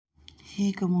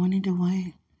Hey, good morning,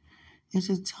 Dwight. It's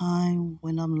a time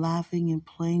when I'm laughing and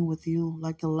playing with you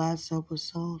like the last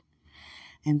episode.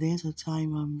 And there's a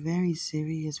time I'm very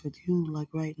serious with you like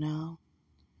right now.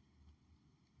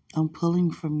 I'm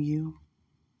pulling from you.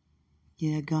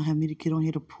 Yeah, God had me to get on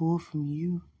here to pull from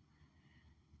you.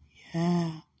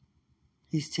 Yeah.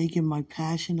 He's taking my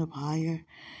passion up higher.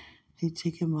 He's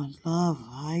taking my love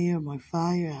higher, my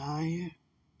fire higher.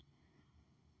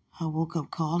 I woke up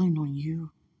calling on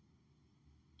you.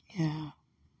 Yeah.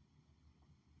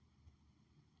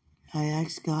 I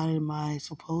asked God, am I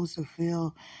supposed to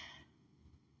feel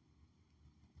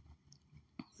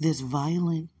this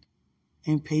violent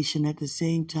and patient at the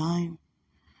same time?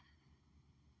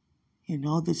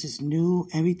 This is new.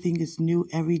 Everything is new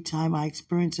every time I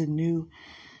experience a new,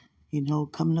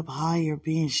 coming up higher,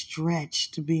 being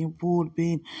stretched, being pulled,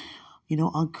 being,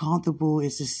 uncomfortable.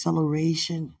 It's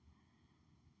acceleration.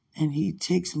 And he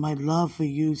takes my love for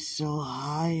you so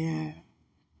higher.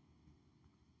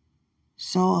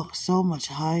 So much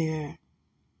higher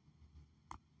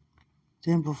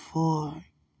than before.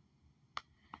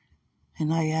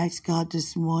 And I asked God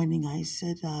this morning, I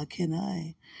said, can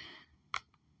I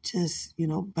just,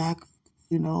 back,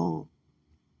 not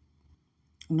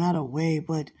away,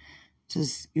 but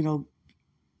just,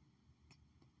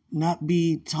 not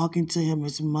be talking to him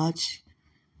as much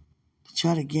to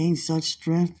try to gain such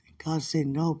strength. God said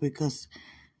no, because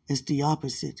it's the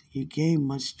opposite. You gain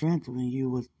much strength when you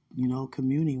were,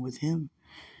 communing with him.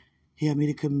 He had me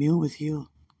to commune with you.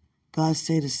 God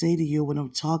said to say to you when I'm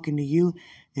talking to you,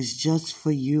 it's just for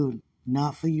you,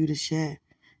 not for you to share.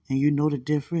 And you know the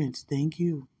difference. Thank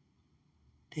you.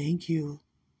 Thank you.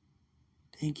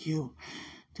 Thank you.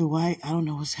 Dwight, I don't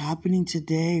know what's happening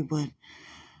today, but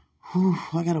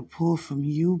I got to pull from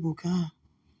you, Buka.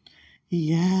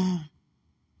 Yeah.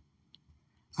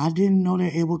 I didn't know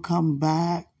that it would come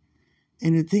back.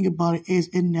 And the thing about it is,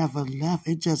 it never left.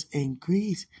 It just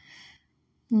increased.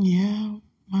 Yeah,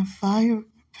 my fire,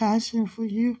 passion for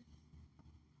you.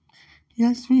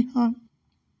 Yes, sweetheart.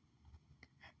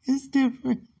 It's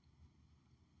different.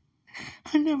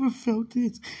 I never felt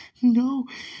this. No,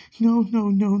 no, no,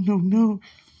 no, no, no.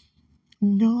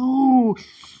 No.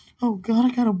 Oh, God,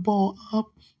 I got to ball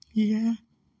up. Yeah.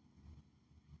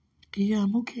 Yeah,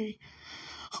 I'm okay.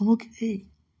 I'm okay.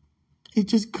 It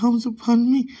just comes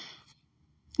upon me.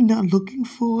 Not looking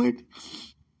forward.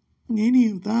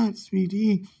 Any of that,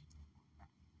 sweetie.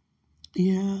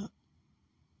 Yeah.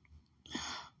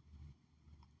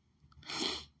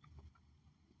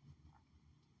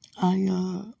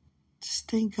 I just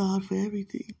thank God for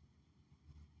everything.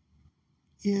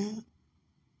 Yeah.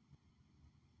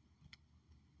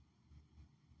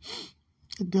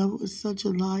 The devil is such a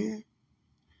liar.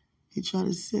 He tried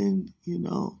to send,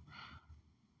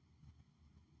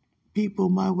 people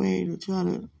my way to try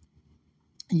to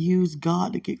use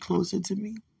God to get closer to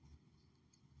me.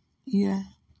 Yeah.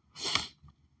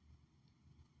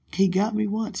 He got me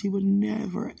once. He would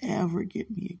never, ever get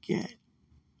me again.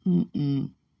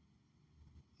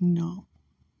 No.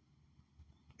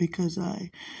 Because I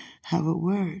have a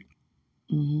word.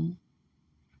 And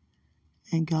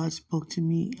God spoke to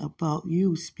me about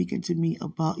you, speaking to me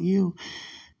about you,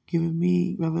 giving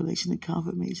me revelation and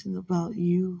confirmation about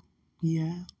you.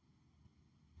 Yeah.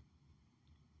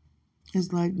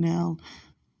 It's like now,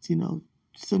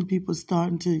 some people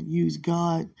starting to use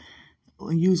God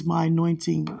or use my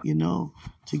anointing,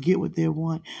 to get what they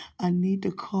want. I need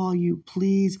to call you,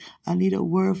 please. I need a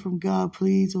word from God,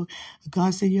 please. Or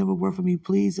God said, you have a word for me,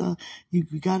 please. You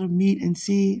got to meet and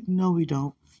see. No, we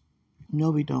don't.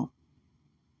 No, we don't.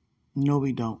 No,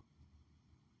 we don't.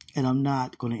 And I'm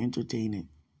not going to entertain it.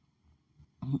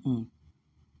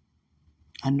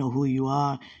 I know who you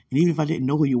are. And even if I didn't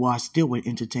know who you are, I still would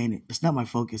entertain it. It's not my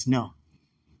focus, no.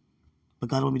 But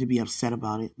God don't want me to be upset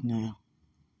about it. No.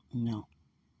 No.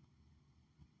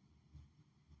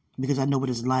 Because I know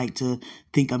what it's like to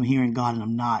think I'm hearing God and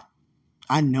I'm not.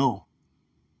 I know.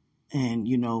 And,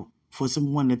 for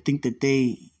someone to think that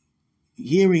they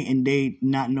hearing and they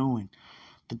not knowing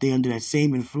that they under that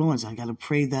same influence, I got to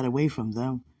pray that away from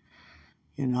them,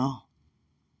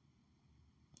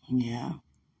 Yeah.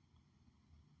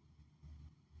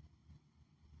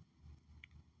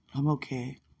 I'm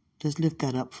okay. Just lift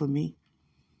that up for me.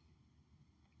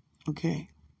 Okay.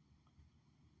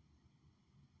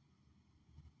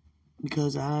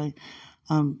 Because honestly,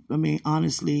 I'm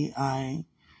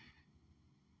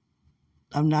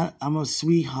a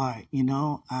sweetheart,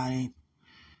 I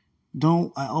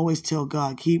always tell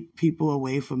God, keep people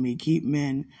away from me, keep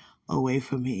men away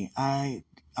from me. I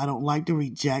don't like to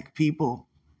reject people,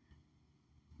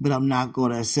 but I'm not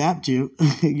going to accept you.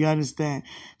 You understand?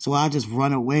 So I just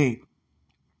run away.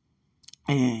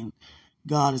 And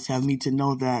God has had me to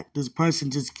know that this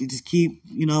person just keep,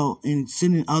 and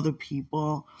sending other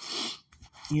people,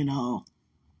 and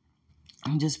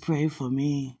just pray for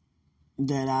me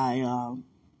that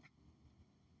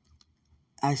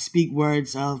I speak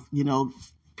words of,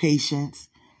 patience,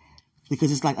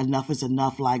 because it's like enough is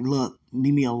enough. Like, look,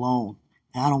 leave me alone.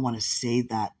 And I don't want to say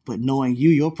that, but knowing you,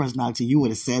 your personality, you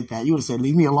would have said that. You would have said,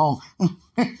 leave me alone.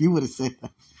 You would have said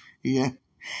that. Yeah.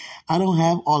 I don't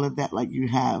have all of that like you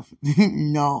have.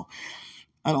 No,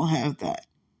 I don't have that.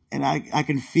 And I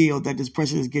can feel that this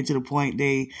person is getting to the point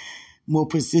they more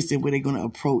persistent where they're going to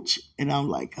approach. And I'm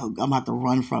like, oh, I'm going to have to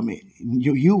run from it.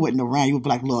 You wouldn't around. You would be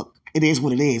like, look, it is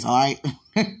what it is, all right?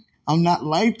 I'm not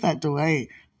like that, Dwayne.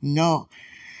 No,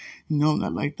 I'm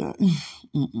not like that.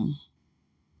 Mm-mm.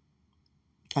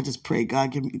 I just pray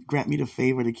God grant me the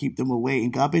favor to keep them away.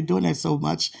 And God been doing that so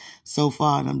much so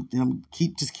far. And I'm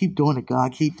keep doing it,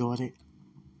 God. Keep doing it.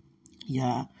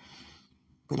 Yeah.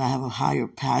 But I have a higher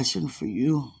passion for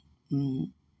you.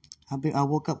 I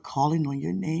woke up calling on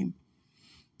your name.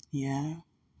 Yeah.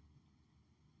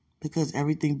 Because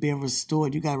everything being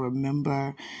restored, you got to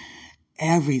remember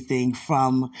everything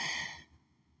from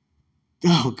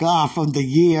the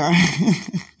year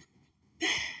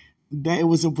that it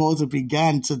was supposed to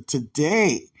begin to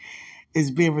today is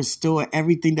being restored.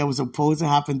 Everything that was supposed to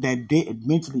happen that didn't,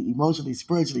 mentally, emotionally,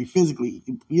 spiritually, physically,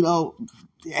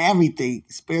 everything,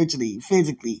 spiritually,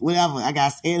 physically, whatever. I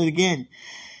got to say it again.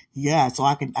 Yeah, so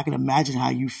I can imagine how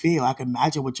you feel. I can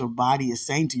imagine what your body is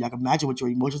saying to you. I can imagine what your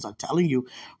emotions are telling you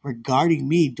regarding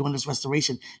me doing this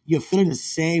restoration. You're feeling the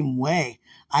same way.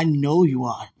 I know you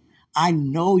are.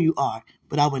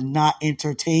 But I would not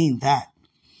entertain that.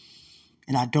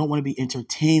 And I don't want to be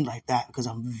entertained like that because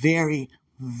I'm very,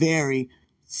 very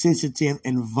sensitive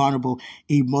and vulnerable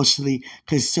emotionally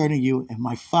concerning you, and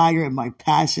my fire and my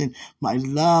passion, my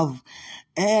love,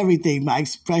 everything, my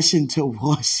expression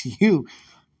towards you.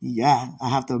 Yeah, I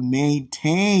have to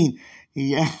maintain.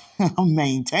 Yeah, I'm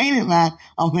maintaining, man.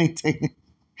 I'm maintaining.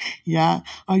 Yeah.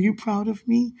 Are you proud of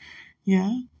me?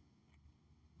 Yeah.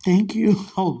 Thank you.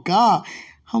 Oh, God.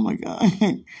 Oh, my God.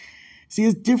 See,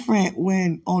 it's different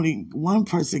when only one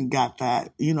person got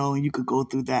that, and you could go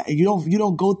through that. And you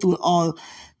don't go through it all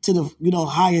to the,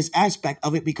 highest aspect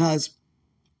of it because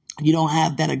you don't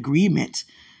have that agreement.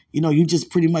 You just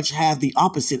pretty much have the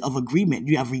opposite of agreement.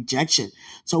 You have rejection.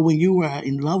 So when you were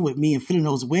in love with me and feeling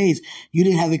those ways, you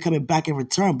didn't have it coming back in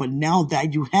return. But now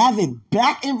that you have it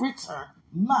back in return,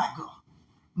 my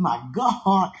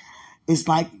God, it's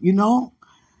like,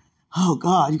 oh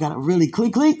God, you got to really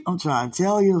click. I'm trying to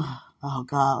tell you, oh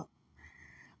God,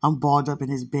 I'm balled up in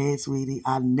his bed, sweetie.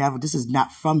 This is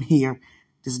not from here.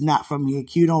 This is not from here.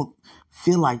 Q don't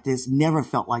feel like this, never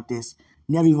felt like this,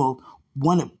 never even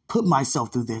want to put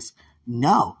myself through this.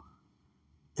 No,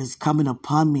 it's coming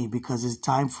upon me because it's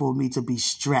time for me to be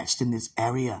stretched in this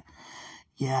area.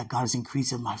 Yeah, God is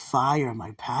increasing my fire and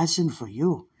my passion for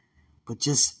you, but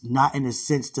just not in a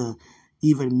sense to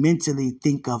even mentally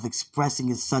think of expressing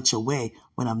in such a way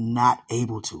when I'm not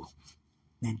able to.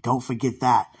 And don't forget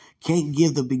that. Can't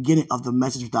give the beginning of the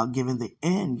message without giving the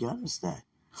end. You understand?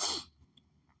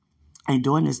 And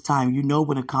during this time,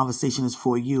 when a conversation is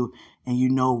for you and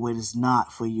when it's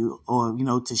not for you or,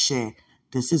 to share.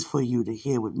 This is for you to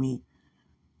hear with me.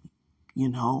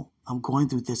 I'm going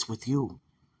through this with you.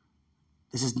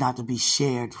 This is not to be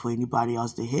shared for anybody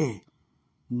else to hear.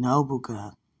 No,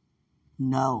 Buka.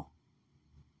 No.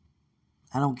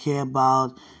 I don't care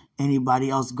about anybody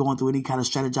else going through any kind of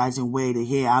strategizing way to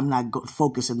hear. I'm not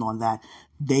focusing on that.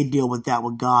 They deal with that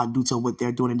with God due to what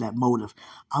they're doing in that motive.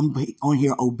 I'm on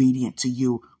here obedient to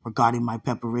you regarding my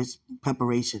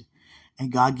preparation.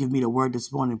 And God gave me the word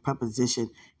this morning, preposition.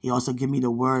 He also gave me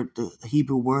the word, the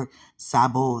Hebrew word,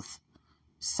 Sabbath.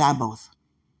 Sabbath.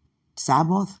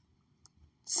 Sabbath?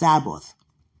 Sabbath.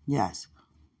 Yes.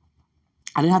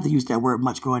 I didn't have to use that word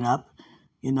much growing up.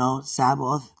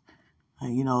 Sabbath.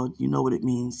 You know what it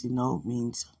means. It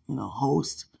means,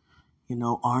 host,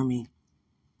 army.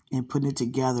 And putting it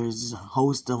together is a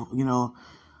host of, of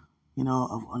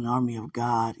an army of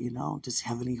God, just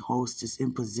heavenly host, just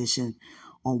in position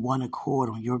on one accord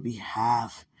on your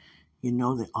behalf.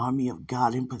 The army of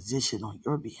God in position on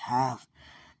your behalf,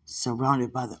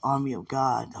 surrounded by the army of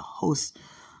God, the host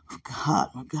of God.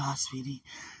 My God, sweetie.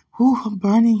 Ooh, I'm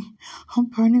burning. I'm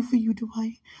burning for you,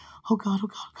 Dwight. Oh God, oh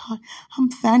God, oh God.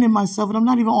 I'm fanning myself and I'm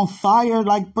not even on fire,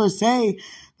 like per se.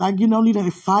 Like, need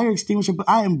a fire extinguisher, but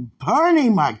I am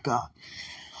burning, my God.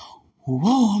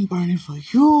 Whoa, I'm burning for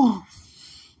you.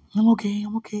 I'm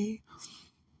okay.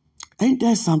 Ain't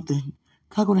that something?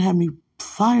 God gonna have me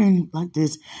firing like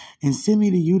this and send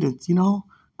me to you to,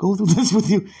 go through this with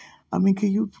you. I mean,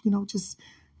 can you, just,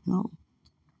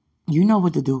 you know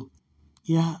what to do.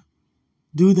 Yeah.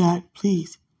 Do that,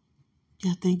 please.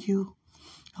 Yeah, thank you.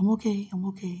 I'm okay. I'm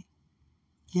okay.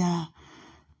 Yeah.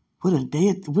 What a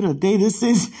day this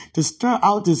is to start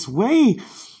out this way.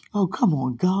 Oh, come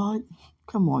on, God.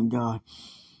 Come on, God.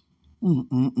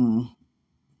 Mm-mm-mm.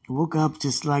 Woke up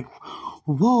just like,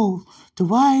 whoa, do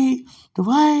I,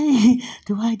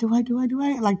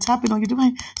 like tapping on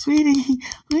you, sweetie.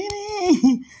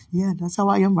 Yeah, that's how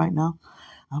I am right now.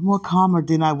 I'm more calmer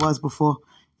than I was before.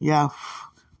 Yeah,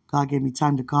 God gave me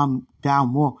time to calm down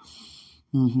more.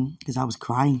 Because I was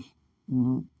crying.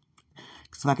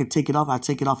 Because if I could take it off, I'd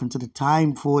take it off into the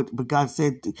time for it. But God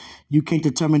said, you can't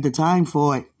determine the time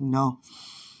for it. No.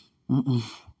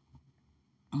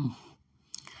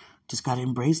 Just got to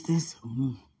embrace this.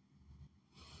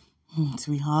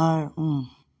 Sweetheart. I'm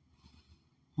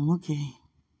okay.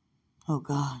 Oh,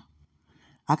 God.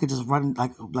 I could just run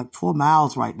like 4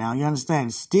 miles right now. You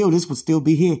understand? Still, this would still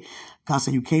be here. God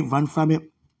said, you can't run from it.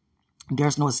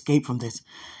 There's no escape from this.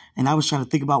 And I was trying to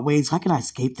think about ways, how can I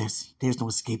escape this? There's no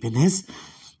escape in this.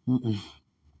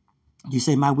 You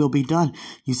say, my will be done.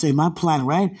 You say, my plan,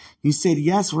 right? You said,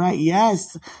 yes, right?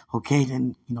 Yes. Okay,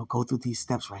 then, go through these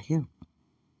steps right here.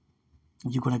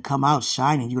 You're going to come out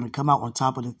shining. You're going to come out on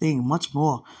top of the thing. Much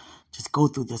more. Just go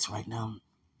through this right now.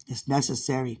 It's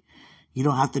necessary. You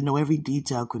don't have to know every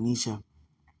detail, Quenisha.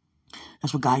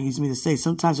 That's what God used me to say.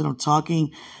 Sometimes when I'm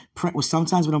talking,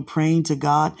 sometimes when I'm praying to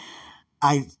God,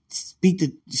 I speak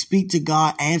to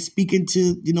God and speaking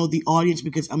to, the audience,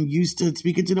 because I'm used to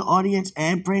speaking to the audience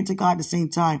and praying to God at the same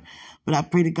time. But I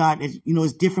pray to God,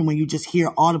 it's different when you just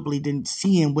hear audibly than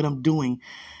seeing what I'm doing,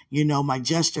 my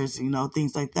gestures,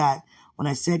 things like that. When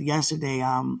I said yesterday,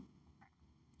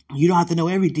 you don't have to know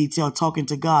every detail talking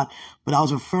to God, but I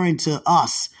was referring to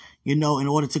us, in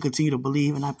order to continue to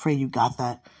believe. And I pray you got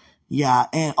that. Yeah.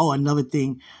 And, another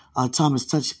thing, Thomas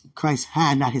touched Christ's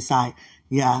hand, not his side.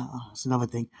 Yeah. That's another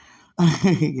thing.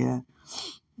 Yeah.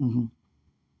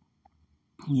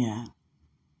 Yeah.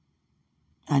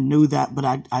 I knew that, but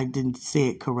I didn't say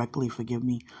it correctly. Forgive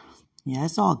me. Yeah.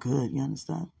 It's all good. You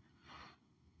understand?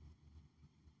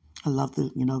 I love to,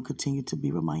 continue to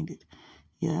be reminded.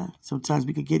 Yeah. Sometimes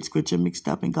we could get scripture mixed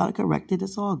up and God corrected.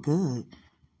 It's all good.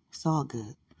 It's all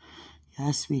good.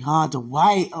 Yes, sweetheart. The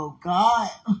white. Oh, God.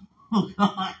 Oh,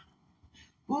 God.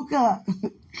 Oh, God.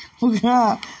 Oh,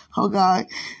 God. Oh, God.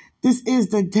 This is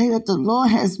the day that the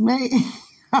Lord has made.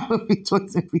 I will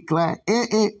rejoice and be glad.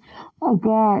 Oh,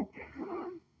 God.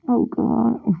 Oh,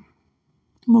 God.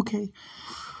 I'm okay.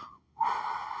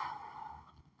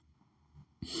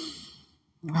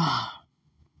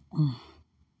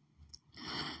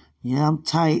 Yeah, I'm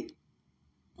tight.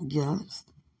 Yes.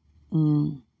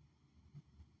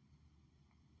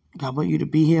 God want you to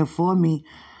be here for me.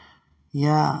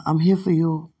 Yeah, I'm here for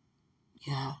you.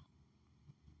 Yeah.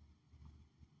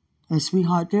 And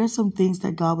sweetheart, there's some things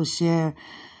that God will share,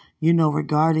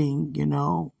 regarding,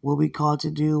 what we called to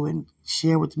do and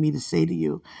share with me to say to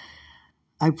you.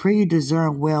 I pray you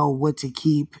discern well what to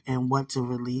keep and what to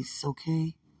release,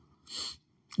 okay?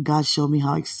 God, show me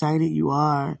how excited you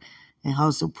are and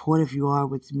how supportive you are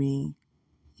with me.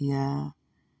 Yeah.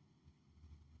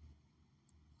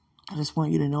 I just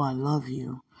want you to know I love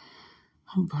you.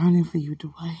 I'm burning for you,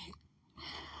 Dwight.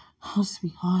 Oh,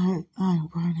 sweetheart, I'm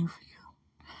burning for you.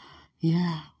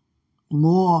 Yeah.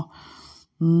 More.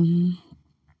 Can't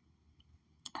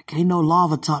no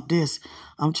lava top this.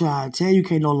 I'm trying to tell you,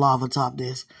 can't no lava top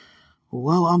this.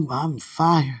 Well, I'm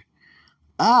fired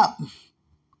up.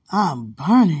 I'm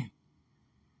burning.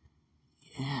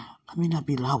 Yeah. Let me not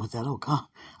be loud with that. Oh, God.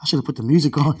 I should have put the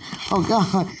music on. Oh,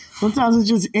 God.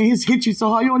 Sometimes it hit you so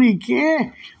hard you don't even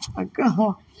care. Oh,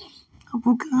 God.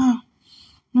 Oh, God.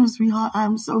 No, sweetheart,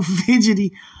 I'm so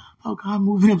fidgety. Oh, God,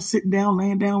 moving up, sitting down,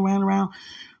 laying down, round around,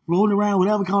 rolling around,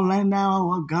 whatever kind of laying down.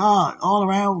 Oh, God. All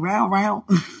around, round.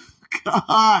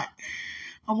 God.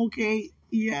 I'm okay.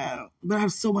 Yeah. But I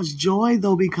have so much joy,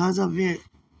 though, because of it.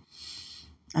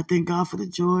 I thank God for the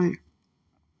joy.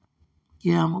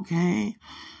 Yeah, I'm okay.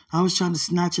 I was trying to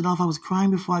snatch it off. I was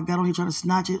crying before I got on here trying to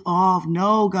snatch it off.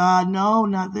 No, God, no,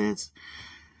 not this.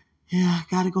 Yeah, I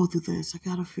got to go through this. I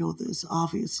got to feel this,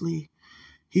 obviously.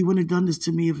 He wouldn't have done this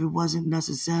to me if it wasn't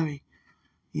necessary.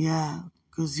 Yeah,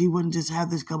 because he wouldn't just have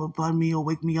this come upon me or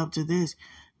wake me up to this.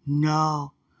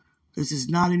 No, this is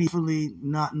not anything,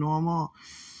 not normal.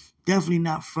 Definitely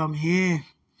not from here.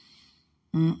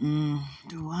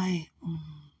 Dwight.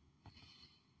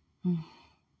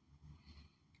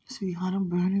 Sweetheart, I'm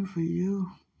burning for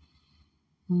you.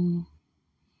 Mm.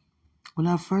 When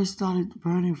I first started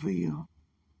burning for you,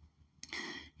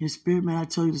 your spirit man, I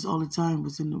tell you this all the time,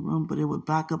 was in the room, but it would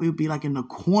back up. It would be like in the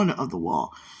corner of the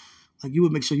wall. Like you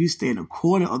would make sure you stay in the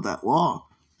corner of that wall.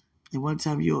 And one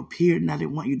time you appeared and I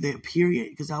didn't want you there,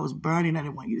 period, because I was burning. I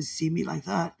didn't want you to see me like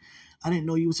that. I didn't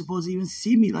know you were supposed to even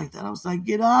see me like that. I was like,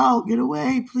 get out, get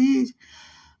away, please.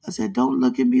 I said, don't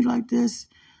look at me like this.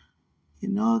 You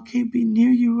know, I can't be near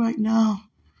you right now.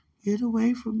 Get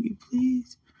away from me,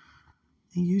 please.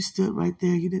 And you stood right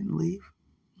there. You didn't leave.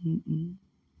 Mm-mm.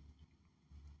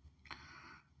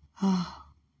 Oh,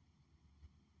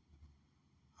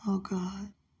 oh,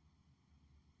 God.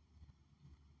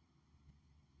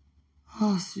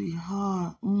 Oh,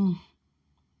 sweetheart.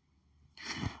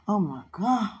 Oh, my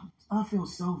God. I feel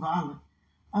so violent.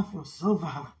 I feel so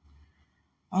violent.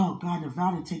 Oh, God, the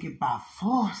violent take it by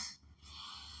force.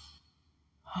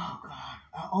 Oh, God.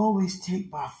 I always take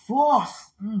by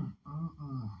force.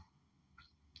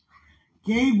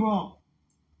 Gabriel.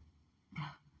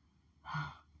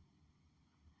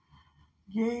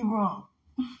 Gabriel.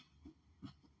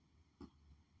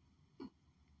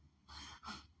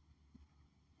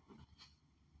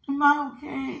 Am I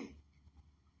okay?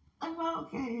 Am I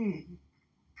okay?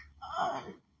 God.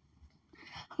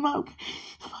 Am I okay?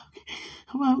 Am I okay?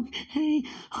 Am I okay?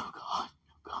 Oh, God.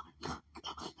 Oh, God.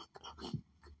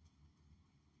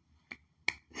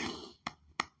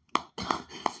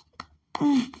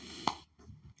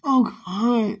 Oh,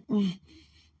 God.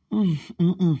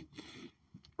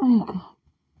 Oh, God.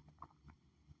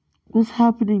 What's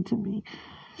happening to me?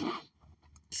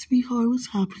 Sweetheart, what's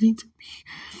happening to me?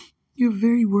 You're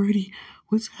very wordy.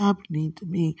 What's happening to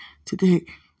me today?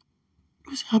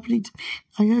 What's happening to me?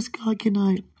 I asked God, can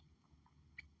I,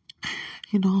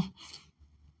 get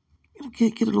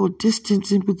a little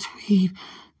distance in between?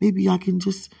 Maybe I can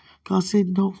just, God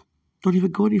said no. Don't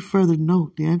even go any further.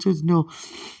 No. The answer is no.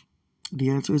 The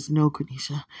answer is no,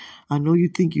 Kanisha. I know you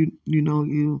think you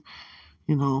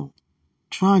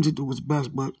trying to do what's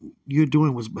best, but you're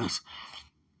doing what's best.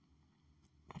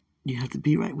 You have to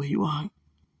be right where you are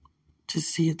to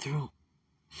see it through.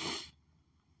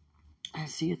 And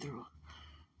see it through.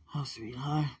 Oh,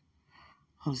 sweetheart.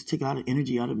 I'll just take a lot of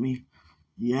energy out of me.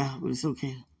 Yeah, but it's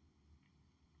okay.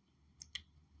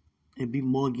 It'd be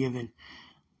more given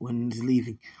when it's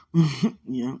leaving.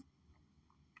 Yeah.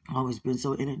 Always been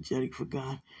so energetic for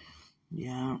God.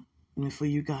 Yeah. And for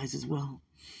you guys as well.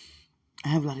 I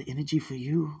have a lot of energy for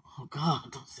you. Oh,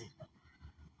 God, don't say that.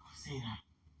 Don't say that.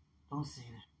 Don't say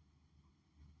that.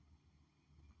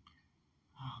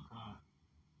 Oh, God.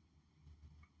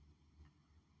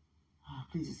 Oh,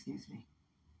 please excuse me.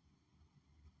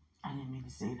 I didn't mean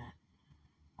to say that.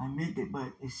 I meant it,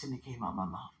 but it shouldn't have came out my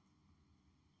mouth.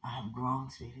 I have grown,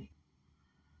 sweetie.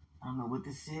 I don't know what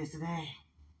this is today.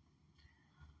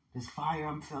 This fire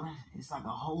I'm feeling, it's like a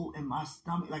hole in my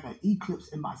stomach, like an eclipse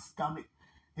in my stomach.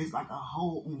 It's like a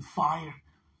hole on fire.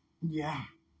 Yeah.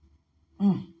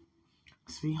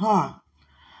 Sweetheart.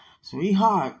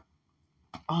 Sweetheart.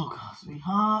 Oh, God,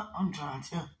 sweetheart. I'm trying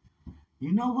to.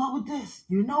 You know what with this?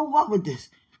 You know what with this?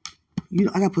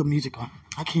 I gotta put music on.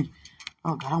 I can't.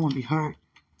 Oh, God, I want to be heard.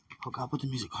 Oh, God, put the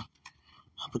music on.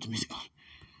 I'll put the music on.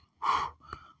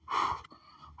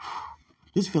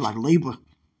 This feel like labor.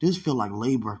 This feel like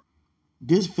labor.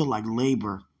 This feel like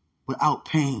labor without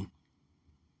pain.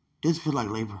 This feel like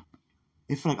labor.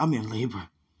 It feel like I'm in labor.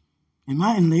 Am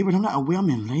I in labor and I'm not aware I'm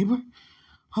in labor?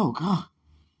 Oh, God.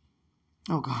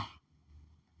 Oh, God.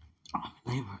 I'm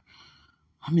in labor.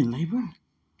 I'm in labor?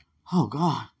 Oh,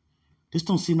 God. This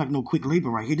don't seem like no quick labor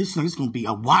right here. This is going to be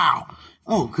a wow.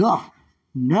 Oh, God.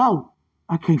 No.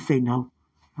 I can't say no.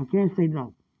 I can't say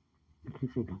no. I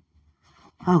can't say no.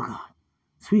 Oh, God.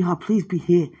 Sweetheart, please be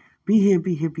here. Be here,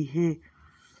 be here, be here.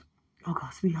 Oh,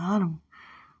 God, sweetheart.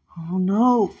 Oh,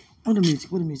 no. What the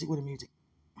music? What the music? What the music?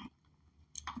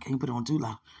 Can't put it on too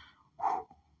loud.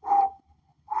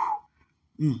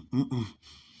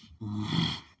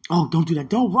 Oh, don't do that.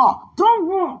 Don't rock. Don't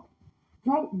rock.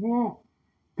 Don't rock.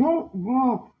 Don't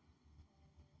rock.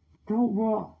 Don't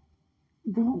rock.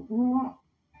 Don't rock.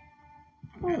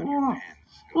 Don't rock.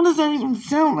 What does that even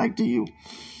sound like to you?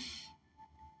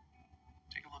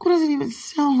 What does it even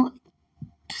sound like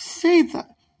to say that?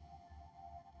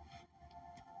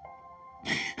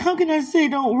 How can I say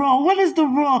don't raw? What is the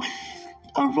raw?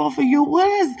 A raw for you? What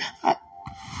is?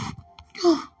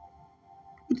 What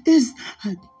is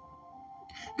that?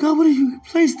 God, what have you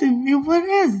placed in me? What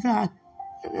is that?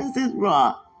 What is this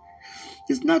raw?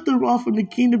 It's not the raw from the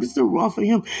kingdom. It's the raw for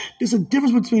him. There's a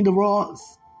difference between the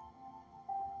raws.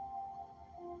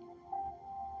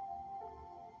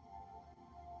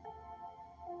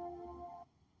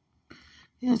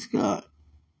 Yes, God.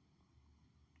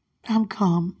 I'm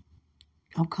calm.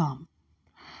 I'm calm.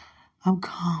 I'm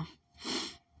calm.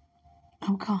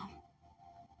 I'm calm.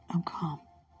 I'm calm.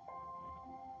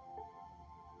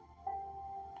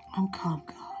 I'm calm,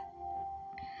 God.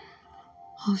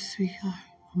 Oh, sweetheart.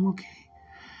 I'm okay.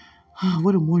 Oh,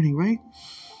 what a morning, right?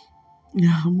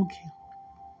 Yeah, I'm okay.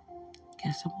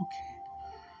 Yes, I'm okay.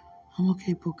 I'm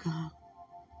okay, Boca.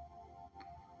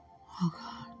 Oh,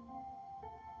 God.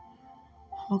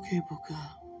 I'm okay, Boca.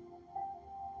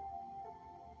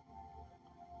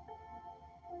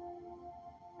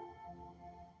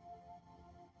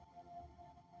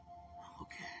 I'm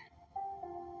okay.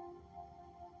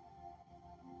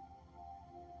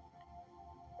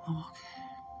 I'm okay.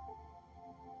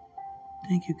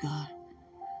 Thank you, God.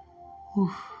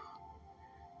 Whew.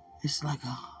 It's like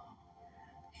a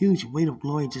huge weight of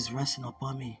glory just resting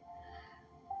upon me.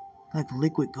 Like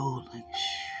liquid gold. Like,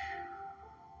 shh.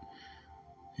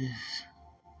 Yes.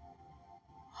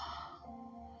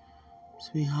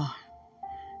 Sweetheart,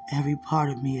 every part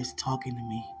of me is talking to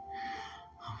me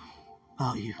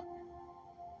about you.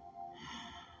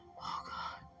 Oh,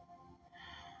 God.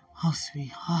 Oh,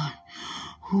 sweetheart.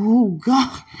 Oh,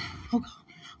 God. Oh, God.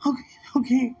 Okay,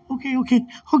 okay, okay, okay,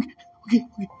 okay, okay,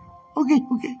 okay, okay,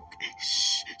 okay.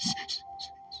 Shh, shh, shh,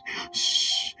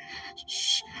 shh,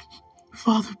 shh.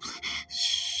 Father, please.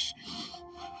 Shh.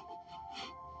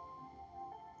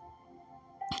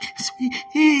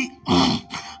 Sweet.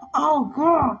 Oh,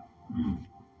 God.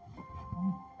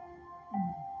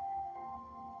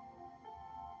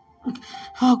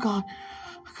 Oh, God.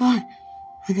 God.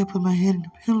 I gotta put my head in the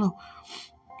pillow.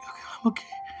 Okay, I'm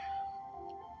okay.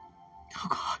 Oh,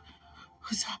 God.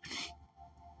 What's happening?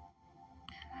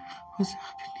 What's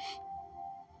happening?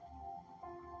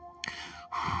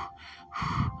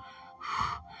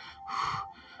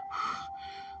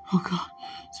 Oh, God.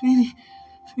 Sweetie.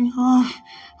 Sweetheart.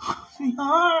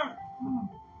 Sweetheart.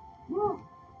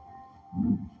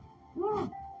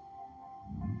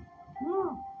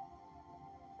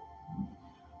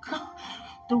 God.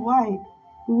 The white.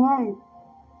 The white.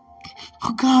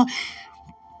 Oh, God.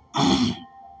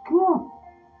 Oh,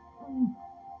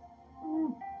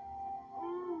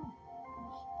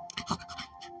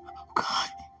 God.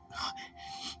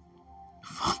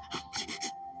 Father,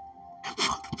 please.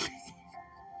 Father, please.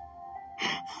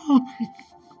 Help me.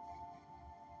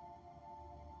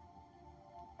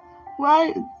 Why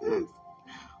is this?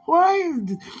 Why is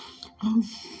this? Oh,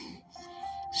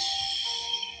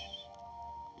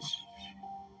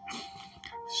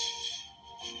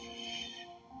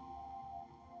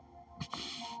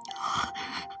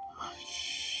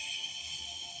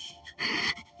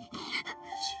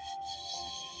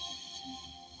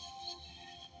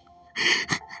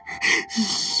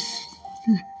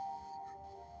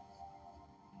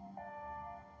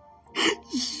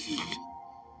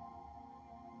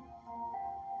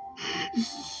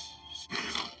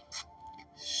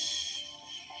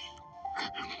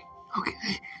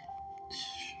 okay.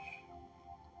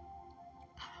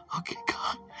 Okay,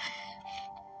 God.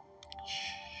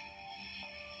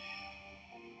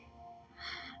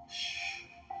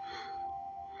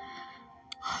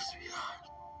 Oh, sweetheart.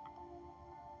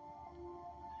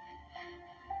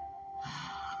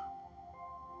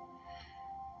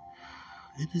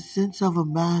 In the sense of a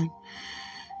man,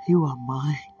 you are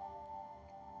mine.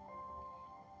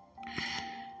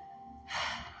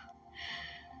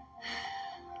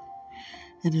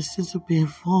 In the sense of being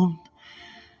formed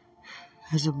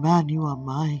as a man, you are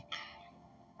mine.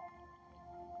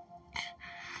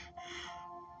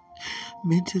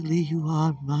 Mentally, you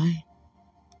are mine.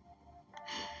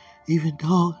 Even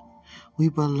though we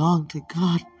belong to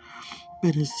God,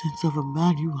 in the sense of a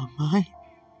man, you are mine.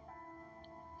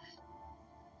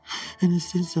 In the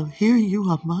sense of hearing, you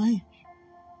are mine.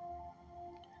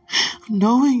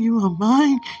 Knowing you are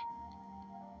mine.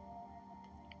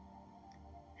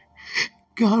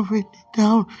 God written it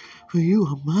down, for you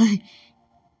are mine,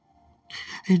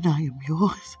 and I am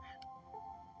yours.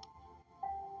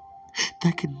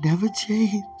 That can never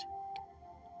change.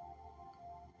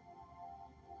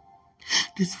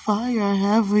 This fire I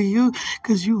have for you,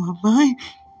 because you are mine.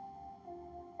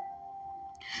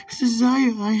 This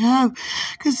desire I have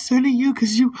concerning you,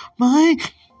 because you are mine.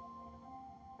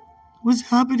 What's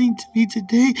happening to me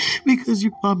today, because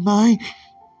you are mine.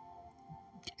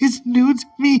 It's new to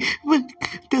me, but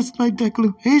that's my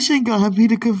declaration. God had me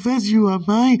to confess you are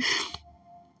mine.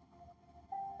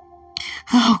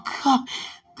 Oh, God.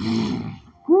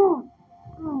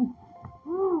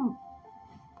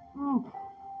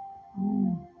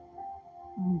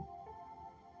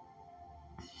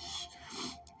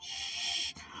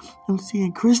 I'm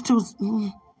seeing crystals.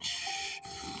 Oh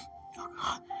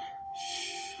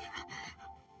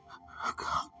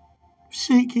God.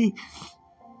 Shaking.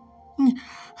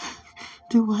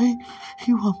 Dwight,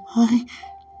 you are mine.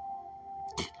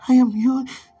 I am yours.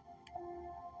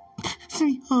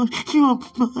 Sweetheart, you are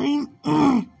mine.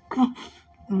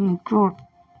 God.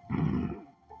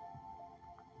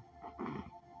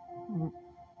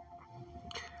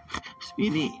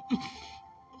 Sweetie.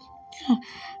 Oh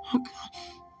God.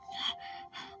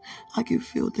 I can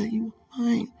feel that you are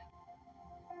mine.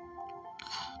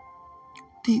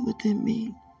 Deep within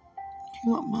me.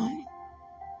 You are mine.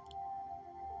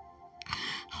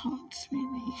 Oh,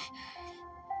 sweetie.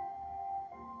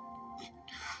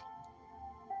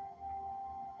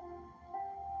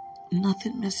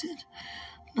 Nothing missing.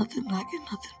 Nothing lacking.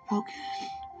 Nothing broken.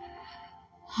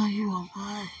 Oh, you are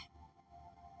mine.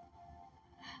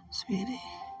 Sweetie.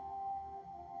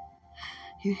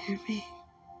 You hear me?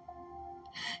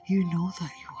 You know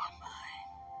that you are mine.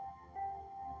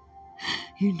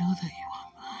 You know that you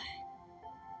are mine.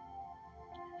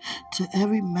 To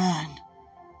every man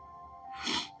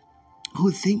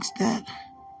who thinks that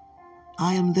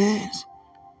I am theirs,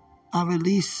 I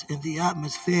release in the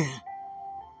atmosphere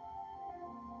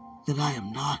that I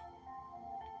am not.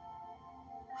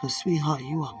 For sweetheart,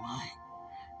 you are mine,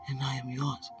 and I am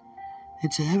yours.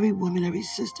 And to every woman, every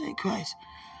sister in Christ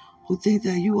who think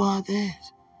that you are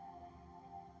theirs,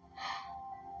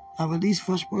 I release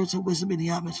fresh words of wisdom in the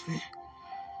atmosphere.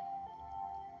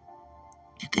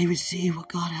 That they receive what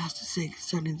God has to say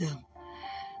concerning them.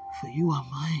 For you are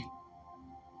mine,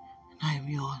 and I am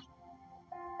yours.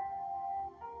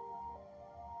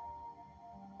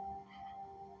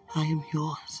 I am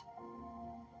yours.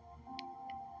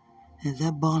 And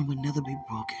that bond will never be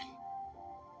broken.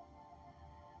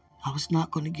 I was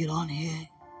not going to get on here,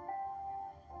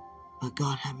 but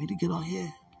God had me to get on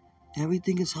here.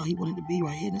 Everything is how He wanted to be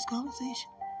right here in this conversation.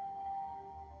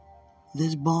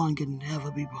 This bond can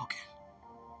never be broken.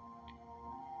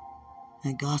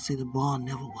 And God said the bond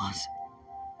never was.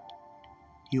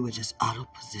 You were just out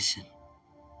of position.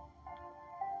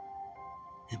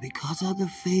 And because of the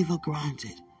favor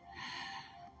granted,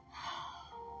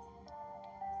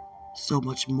 so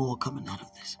much more coming out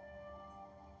of this.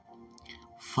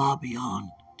 Far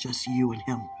beyond just you and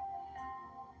Him.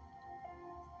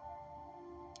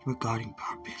 Regarding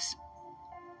purpose.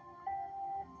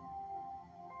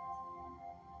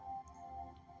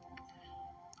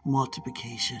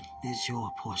 Multiplication is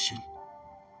your portion.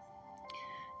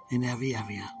 In every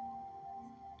area.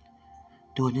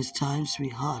 During this time,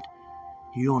 sweetheart,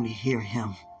 you only hear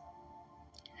Him.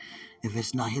 If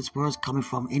it's not His words coming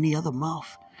from any other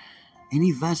mouth,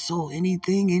 any vessel,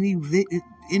 anything, any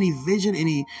vision,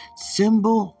 any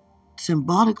symbol,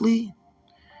 symbolically,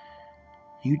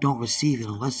 you don't receive it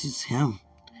unless it's Him.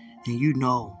 And you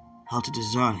know how to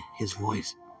discern His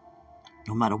voice.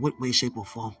 No matter what way, shape, or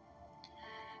form.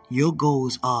 Your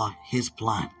goals are His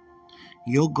plan.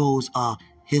 Your goals are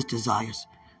His desires.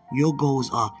 Your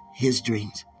goals are His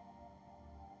dreams.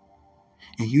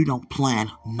 And you don't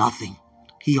plan nothing.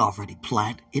 He already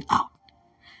planned it out.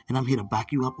 And I'm here to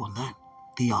back you up on that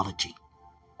theology.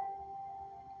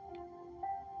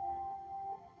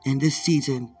 In this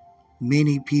season,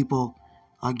 many people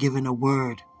are given a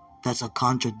word that's a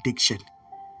contradiction.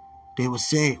 They will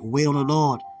say, wait on the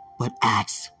Lord, but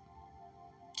ask.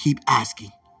 Keep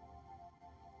asking.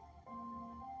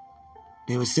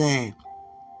 They will say,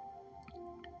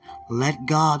 let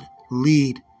God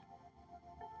lead.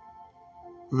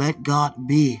 Let God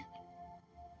be.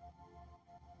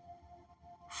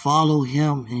 Follow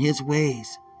Him in His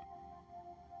ways.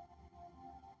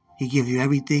 He give you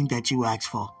everything that you ask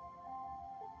for.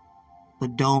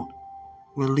 But don't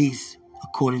release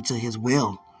according to His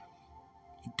will.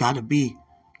 You gotta be.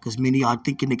 Because many are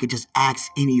thinking they could just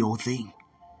ask any old thing.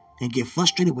 And get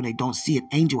frustrated when they don't see it.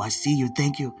 Angel, I see you.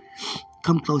 Thank you.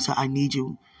 Come closer. I need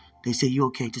you. They say, you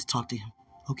okay? Just talk to Him.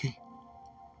 Okay.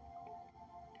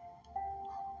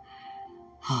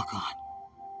 Oh, God.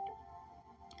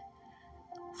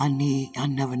 I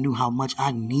never knew how much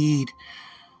I need.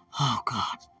 Oh,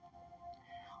 God.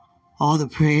 All the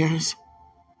prayers,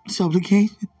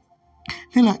 supplication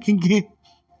that I can get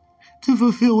to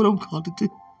fulfill what I'm called to do.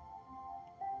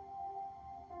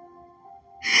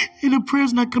 And the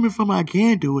prayer's not coming from I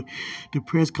can do it. The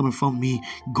prayer's coming from me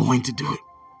going to do it.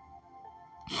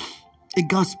 And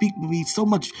God speak to me so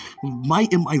much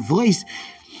might in my voice.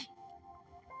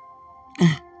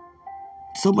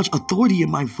 So much authority in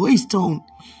my voice tone.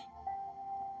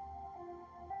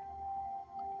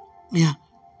 Yeah.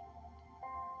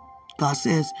 God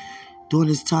says, During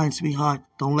this time, sweetheart,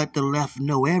 don't let the left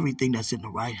know everything that's in the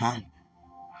right hand.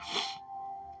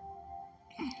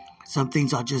 Some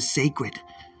things are just sacred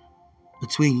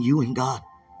between you and God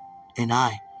and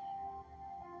I.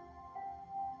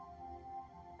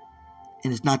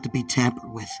 And it's not to be tampered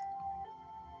with.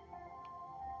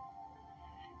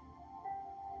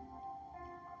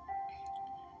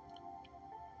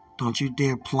 Don't you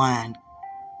dare plan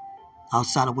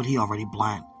outside of what he already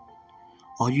planned.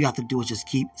 All you have to do is just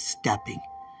keep stepping.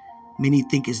 Many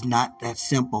think it's not that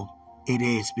simple. It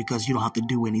is, because you don't have to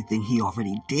do anything he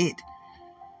already did.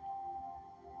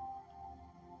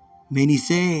 Many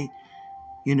say,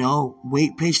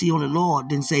 wait patiently on the Lord,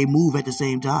 then say move at the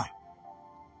same time.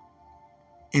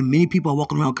 And many people are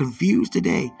walking around confused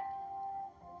today.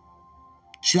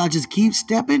 Should I just keep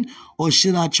stepping, or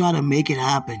should I try to make it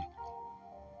happen?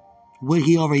 What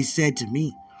he already said to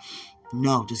me.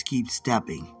 No, just keep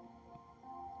stepping.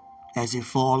 As it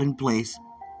fall in place,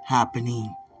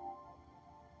 happening.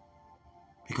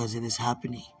 Because it is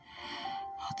happening.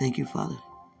 Thank you, Father.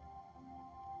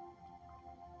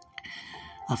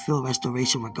 I feel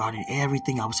restoration regarding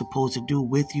everything I was supposed to do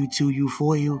with you, to you,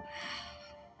 for you.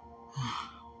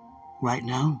 Right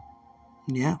now.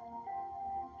 Yeah.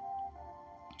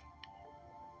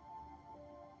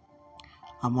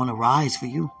 I'm on a rise for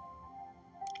you.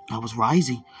 I was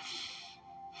rising.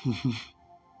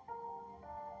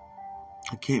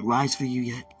 I can't rise for you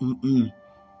yet.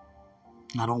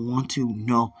 I don't want to,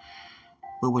 no.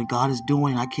 But what God is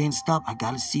doing, I can't stop. I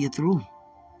got to see it through.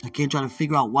 I can't try to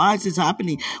figure out, why is this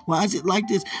happening? Why is it like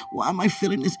this? Why am I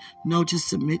feeling this? No, just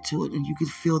submit to it, and you can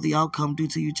feel the outcome due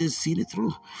to you just seeing it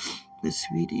through. But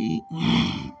sweetie.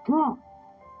 Oh,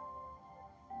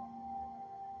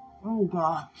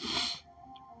 God.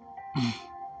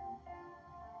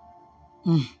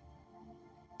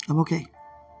 I'm okay.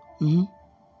 I'm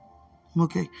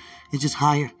okay. It's just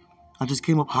higher. I just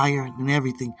came up higher than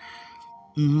everything.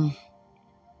 I'm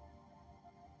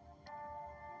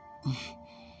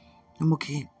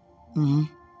okay. I'm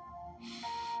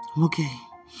okay.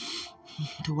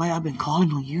 The way I've been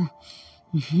calling on you.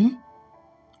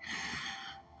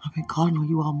 I've been calling on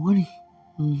you all morning.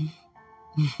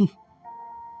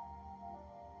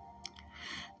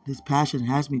 This passion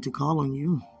has me to call on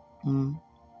you.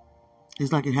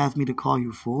 It's like it has me to call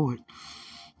you forward.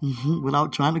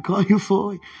 Without trying to call you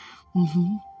forward.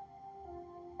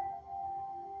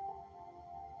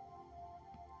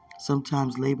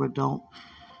 Sometimes labor don't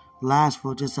last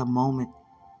for just a moment.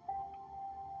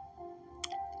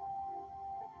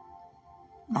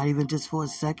 Not even just for a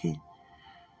second.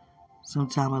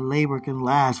 Sometimes a labor can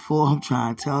last for, I'm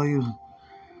trying to tell you,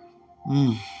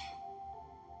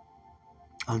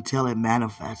 until it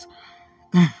manifests.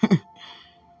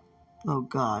 Oh,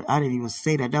 God, I didn't even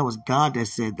say that. That was God that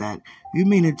said that. You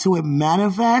mean until it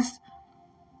manifests?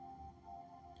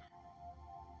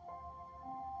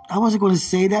 I wasn't going to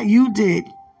say that. You did.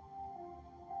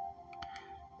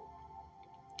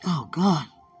 Oh, God.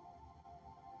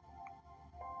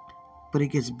 But it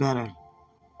gets better.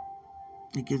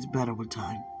 It gets better with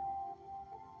time.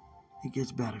 It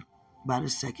gets better. By the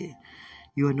second,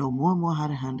 you will know more and more how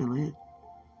to handle it.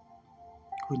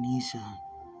 Quenisha.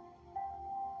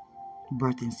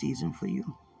 Birthing season for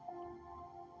you.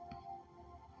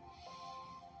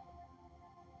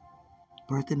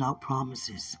 Birthing out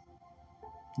promises.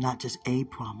 Not just a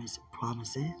promise.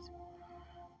 Promises.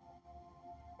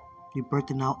 You're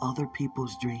birthing out other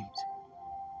people's dreams.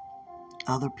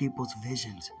 Other people's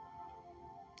visions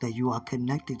that you are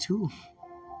connected to.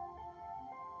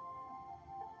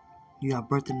 You are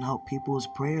birthing out people's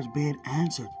prayers being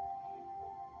answered.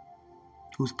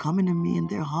 Who's coming to me in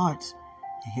their hearts.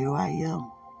 And here I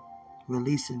am,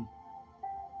 releasing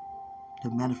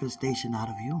the manifestation out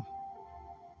of you.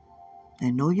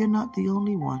 And no, you're not the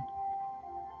only one,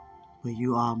 but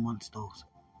you are amongst those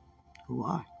who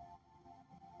are.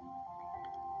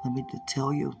 Let me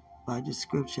tell you by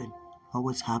description of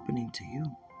what's happening to you.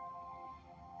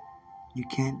 You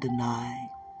can't deny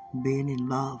being in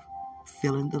love,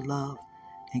 feeling the love,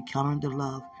 encountering the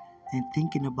love, and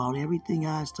thinking about everything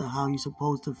as to how you're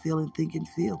supposed to feel and think and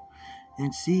feel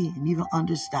and see and even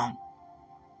understand.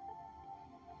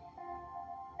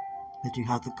 But you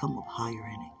have to come up higher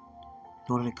in it.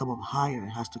 In order to come up higher, it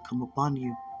has to come upon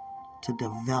you to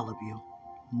develop you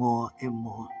more and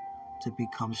more to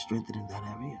become strengthened in that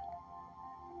area.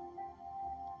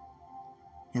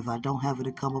 If I don't have it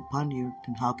to come upon you,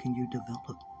 then how can you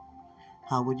develop?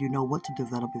 How would you know what to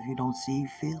develop if you don't see,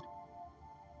 feel,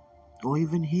 or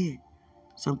even hear?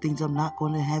 Some things I'm not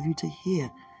going to have you to hear.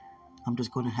 I'm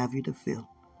just going to have you to feel.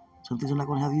 Some things I'm not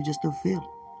going to have you just to feel.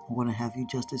 I'm going to have you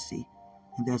just to see.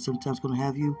 And they're sometimes going to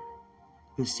have you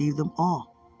receive them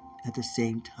all at the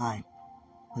same time.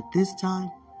 But this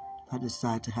time, I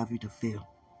decide to have you to feel.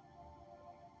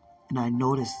 And I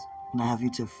notice when I have you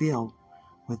to feel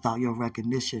without your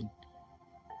recognition,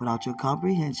 without your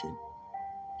comprehension,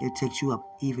 it takes you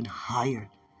up even higher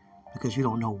because you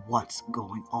don't know what's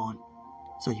going on.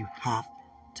 So you have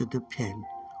to depend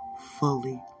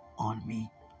fully on me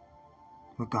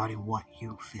regarding what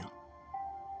you feel.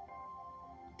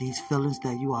 These feelings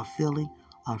that you are feeling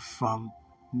are from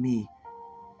me.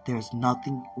 There's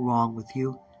nothing wrong with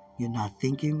you. You're not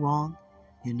thinking wrong.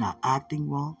 You're not acting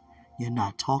wrong. You're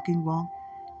not talking wrong.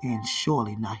 And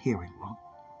surely not hearing wrong.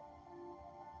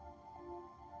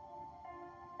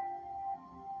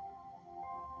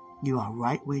 You are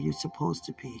right where you're supposed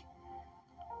to be.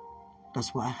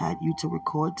 That's why I had you to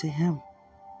record to him.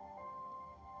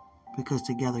 Because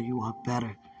together you are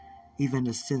better. Even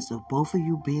the sense of both of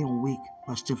you being weak,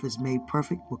 but strength is made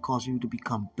perfect, will cause you to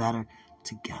become better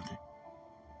together.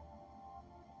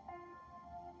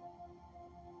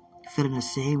 Feeling the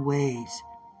same ways,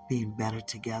 being better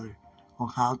together on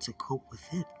how to cope with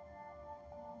it.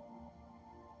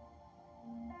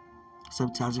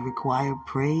 Sometimes it requires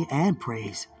prayer and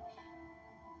praise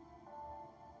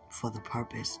for the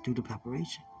purpose, due to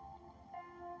preparation.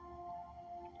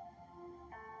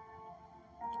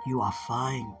 You are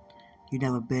fine. You've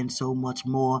never been so much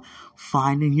more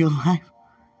fine in your life.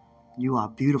 You are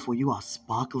beautiful. You are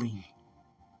sparkling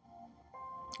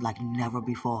like never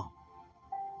before.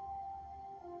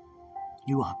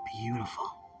 You are beautiful.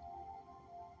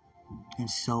 And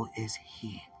so is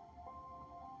he.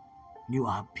 You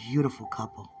are a beautiful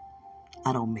couple.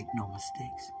 I don't make no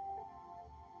mistakes.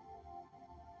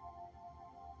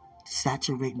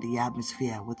 Saturating the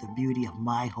atmosphere with the beauty of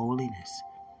my holiness.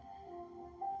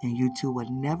 And you two would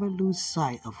never lose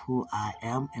sight of who I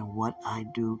am and what I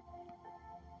do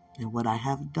and what I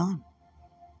have done.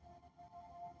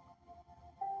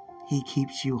 He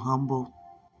keeps you humble.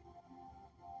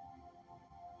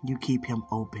 You keep him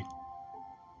open.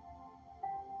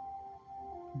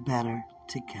 Better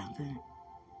together.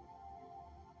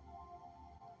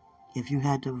 If you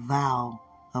had to vow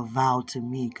a vow to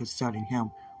me concerning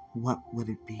him, what would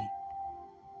it be?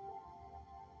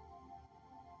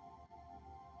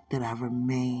 That I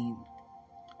remain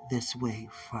this way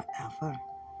forever.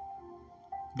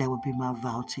 That would be my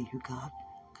vow to you, God,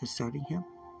 concerning him.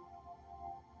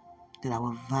 That I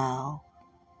would vow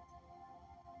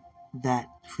that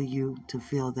for you to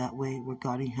feel that way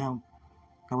regarding him.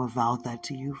 I would vow that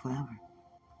to you forever.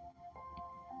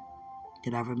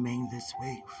 That I remain this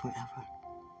way forever.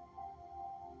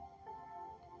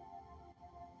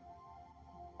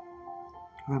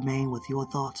 Remain with your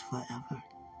thoughts forever.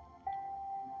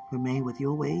 Remain with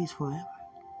your ways forever.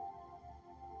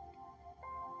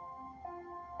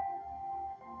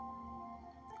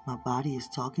 My body is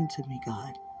talking to me,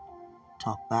 God.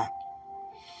 Talk back.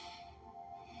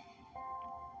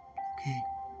 Okay.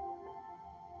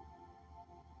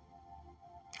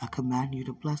 I command you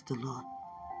to bless the Lord.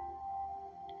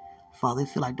 Father, I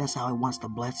feel like that's how He wants to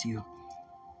bless you.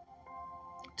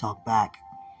 Talk back.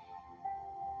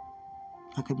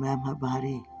 I command my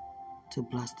body to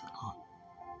bless the Lord.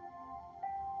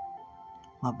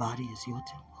 My body is your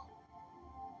temple,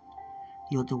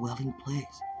 your dwelling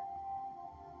place,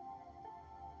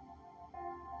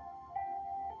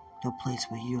 the place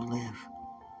where you live.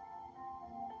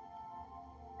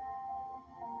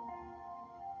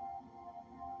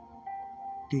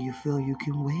 Do you feel you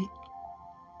can wait?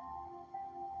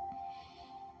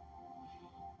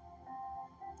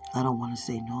 I don't want to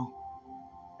say no.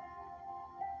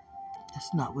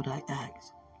 That's not what I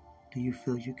asked. Do you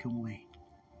feel you can wait?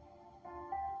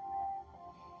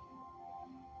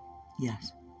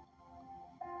 Yes.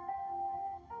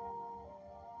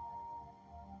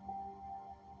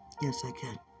 Yes, I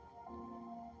can.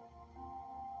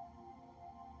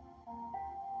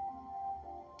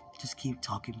 Just keep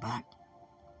talking back.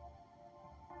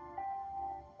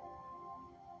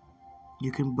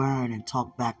 You can burn and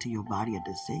talk back to your body at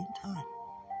the same time.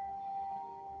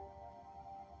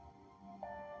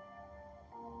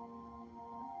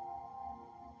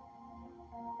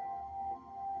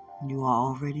 You are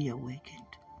already awakened.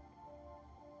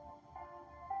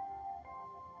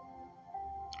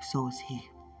 So is he.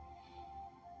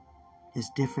 It's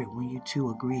different when you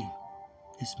two agree.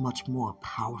 It's much more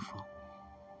powerful.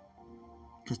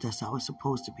 Because that's how it's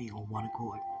supposed to be, on one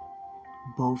accord.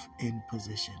 Both in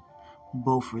position.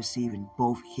 Both receiving,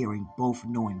 both hearing, both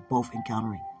knowing, both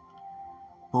encountering.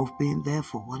 Both being there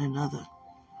for one another.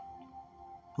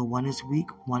 When one is weak,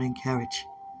 one encourage.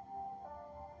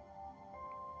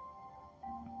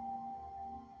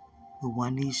 The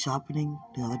one needs sharpening,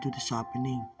 the other do the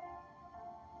sharpening.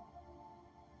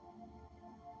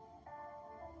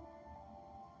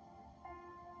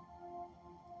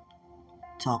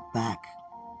 Talk back.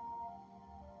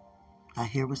 I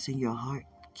hear what's in your heart.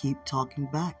 Keep talking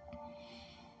back.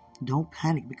 Don't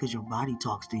panic because your body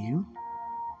talks to you.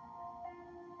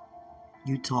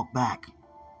 You talk back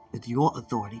with your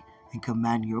authority and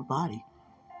command your body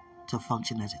to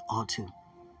function as it ought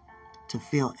to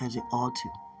feel as it ought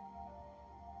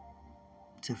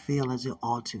to feel as it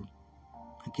ought to.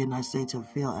 Again, I say to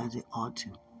feel as it ought to.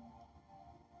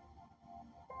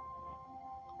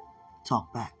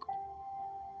 Talk back.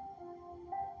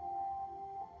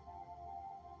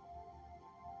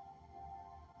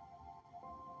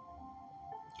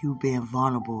 You being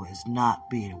vulnerable is not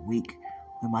being weak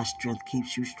when my strength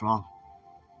keeps you strong.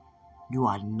 You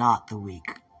are not the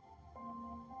weak.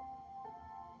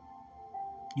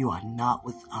 You are not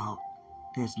without.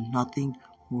 There's nothing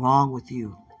wrong with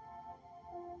you.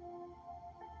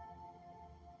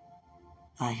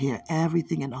 I hear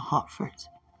everything in the heart first.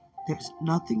 There's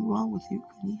nothing wrong with you,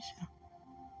 Kanisha.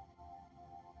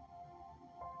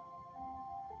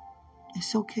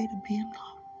 It's okay to be in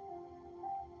love.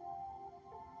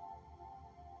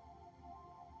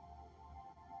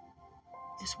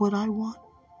 It's what I want.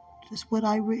 It's what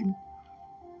I written.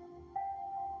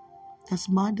 That's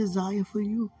my desire for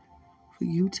you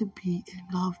to be in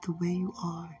love the way you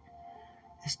are.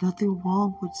 There's nothing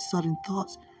wrong with sudden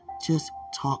thoughts. Just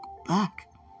talk back.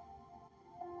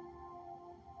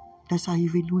 That's how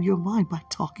you renew your mind, by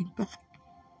talking back.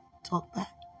 Talk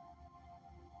back.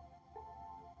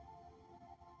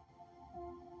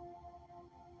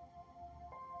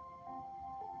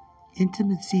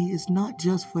 Intimacy is not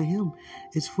just for him,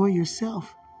 it's for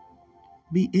yourself.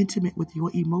 Be intimate with your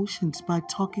emotions by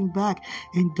talking back,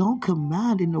 and don't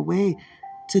command in a way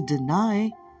to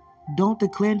deny. Don't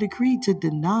declare and decree to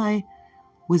deny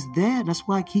what's there. That's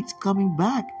why it keeps coming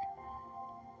back.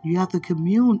 You have to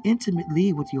commune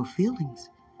intimately with your feelings.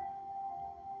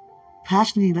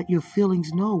 Passionately let your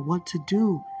feelings know what to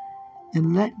do,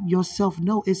 and let yourself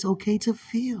know it's okay to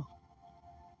feel.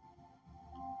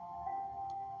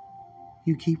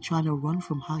 You keep trying to run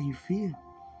from how you feel,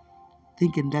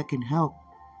 thinking that can help.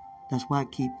 That's why I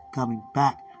keep coming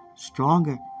back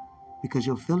stronger, because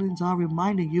your feelings are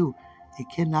reminding you it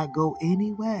cannot go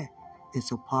anywhere.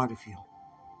 It's a part of you.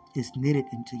 It's knitted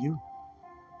into you.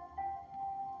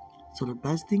 So the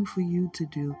best thing for you to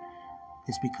do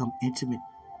is become intimate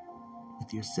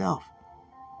with yourself,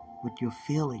 with your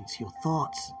feelings, your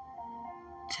thoughts.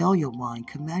 Tell your mind,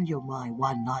 command your mind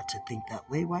why not to think that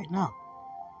way right now.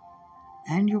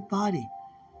 And your body.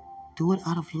 Do it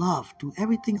out of love. Do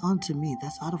everything unto me.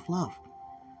 That's out of love.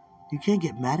 You can't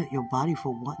get mad at your body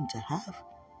for wanting to have.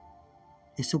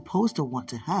 It's supposed to want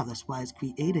to have. That's why it's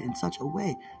created in such a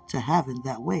way to have in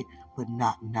that way, but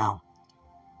not now.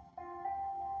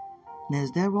 Now,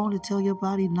 is that wrong to tell your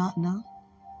body not now?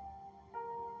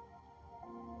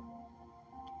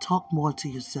 Talk more to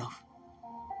yourself.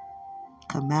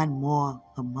 Command more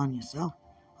upon yourself.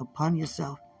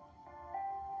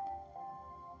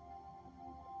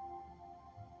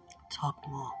 Talk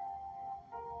more.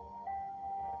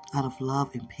 Out of love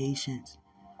and patience.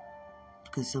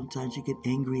 Because sometimes you get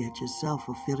angry at yourself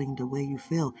for feeling the way you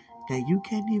feel that you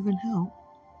can't even help.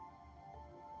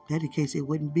 In that case, it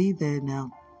wouldn't be there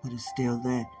now, but it's still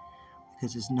there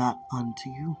because it's not unto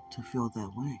you to feel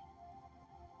that way.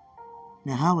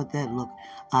 Now, how would that look?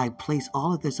 I place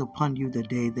all of this upon you the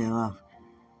day thereof.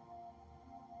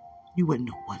 You wouldn't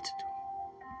know what to do.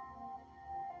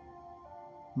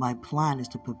 My plan is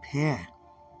to prepare.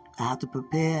 I have to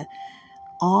prepare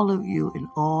all of you and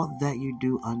all that you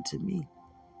do unto me.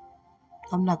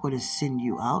 I'm not going to send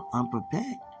you out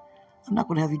unprepared. I'm not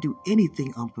going to have you do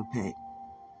anything unprepared.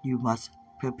 You must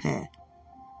prepare,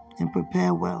 and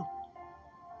prepare well.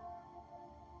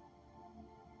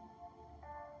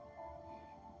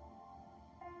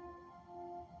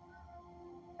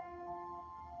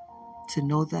 To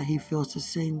know that he feels the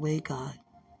same way, God.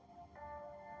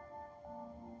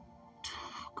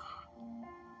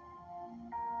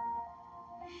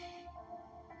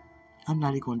 I'm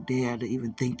not even going to dare to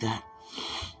even think that.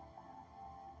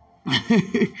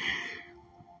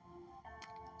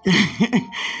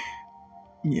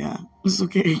 Yeah, it's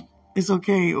okay. It's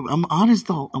okay. I'm honest,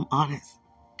 though. I'm honest.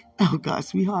 Oh, God,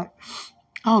 sweetheart.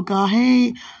 Oh, God,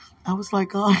 hey. I was like,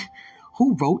 God,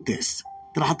 who wrote this?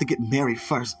 That I have to get married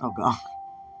first. Oh, God.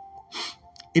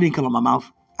 It didn't come out my mouth.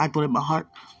 I thought it in my heart.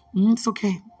 It's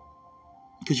okay.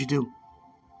 Because you do.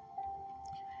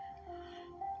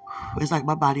 It's like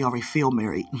my body already feel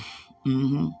married.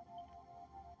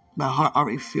 My heart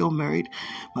already feel married.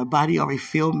 My body already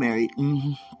feel married.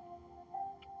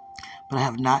 But I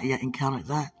have not yet encountered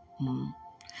that.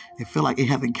 I feel like it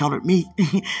have encountered me.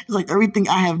 It's like everything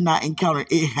I have not encountered,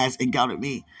 it has encountered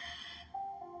me.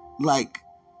 Like,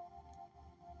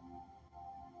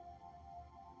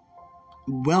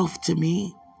 wealth to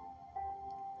me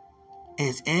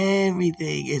is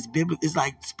everything. It's biblical. It's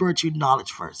like spiritual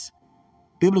knowledge first.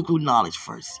 Biblical knowledge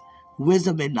first.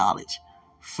 Wisdom and knowledge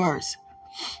first.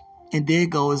 And there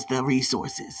goes the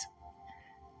resources.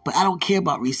 But I don't care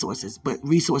about resources. But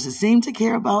resources seem to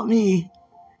care about me.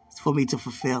 It's for me to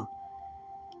fulfill.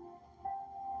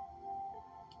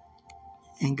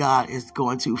 And God is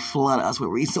going to flood us with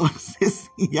resources.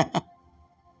 Yeah.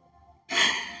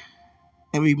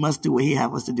 And we must do what he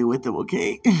has us to do with them,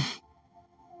 okay?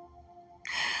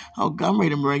 Oh, God, I'm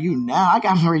ready to marry you now. I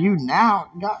got to marry you now.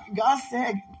 God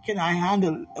said, can I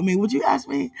handle? I mean, would you ask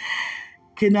me?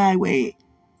 Can I wait?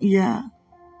 Yeah.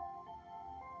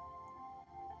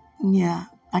 Yeah,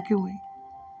 I can wait.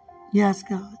 Yes,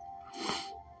 God.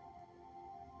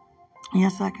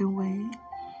 Yes, I can wait.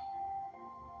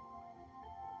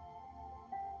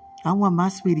 I want my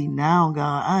sweetie now,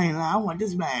 God. I want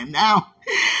this man now.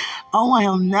 I want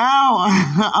him now.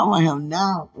 I want him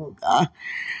now. Oh, God.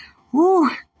 Woo.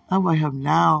 I want him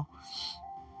now.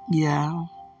 Yeah.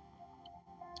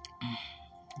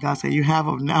 God said, you have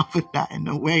him now, but not in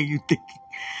the way you think.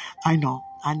 I know.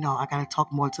 I got to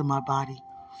talk more to my body.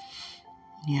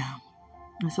 Yeah.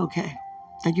 It's okay.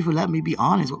 Thank you for letting me be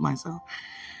honest with myself.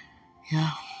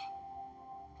 Yeah.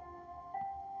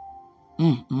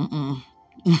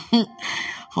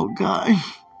 Oh, God.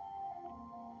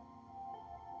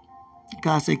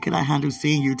 God said, can I handle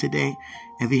seeing you today?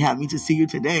 If he had me to see you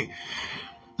today.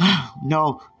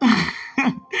 No.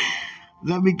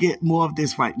 Let me get more of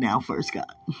this right now first, God.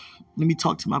 Let me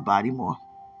talk to my body more.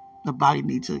 The body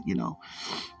needs to,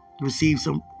 receive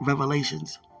some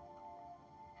revelations.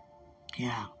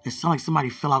 Yeah. It sounds like somebody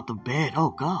fell out the bed.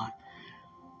 Oh, God.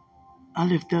 I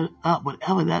lifted up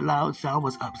whatever that loud sound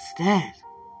was upstairs.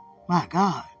 My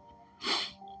God.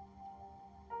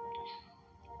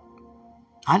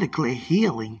 I declare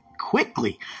healing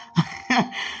quickly.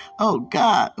 Oh,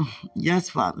 God. Yes,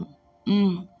 Father.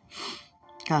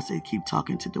 God said, keep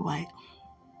talking to Dwight.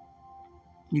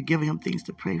 You're giving him things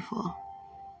to pray for.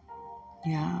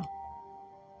 Yeah.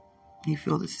 He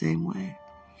feels the same way.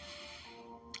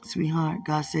 Sweetheart,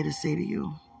 God said to say to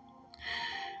you,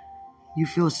 you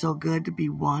feel so good to be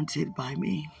wanted by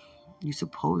me. You're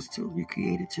supposed to. You're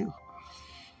created to.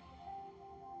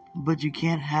 But you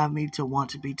can't have me to want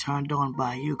to be turned on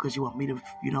by you because you want me to,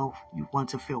 you want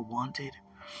to feel wanted.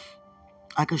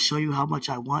 I can show you how much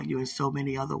I want you in so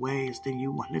many other ways than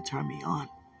you want to turn me on.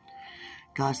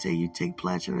 God said you take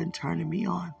pleasure in turning me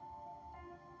on.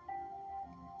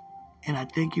 And I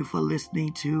thank you for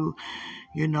listening to,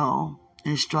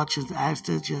 instructions as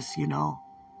to just,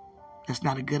 that's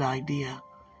not a good idea.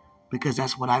 Because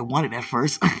that's what I wanted at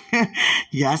first.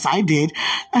 Yes, I did.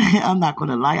 I'm not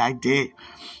going to lie, I did.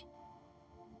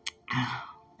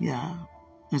 Yeah.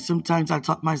 And sometimes I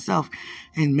talk myself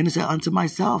and minister unto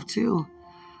myself too.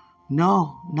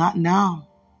 No, not now.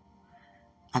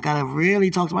 I got to really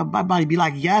talk to my body. Be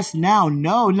like, yes, now.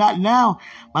 No, not now.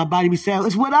 My body be saying,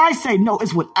 it's what I say. No,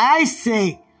 it's what I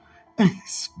say.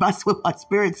 That's what my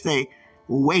spirit say.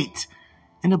 Wait.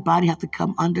 And the body have to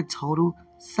come under total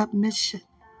submission.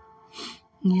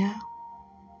 Yeah.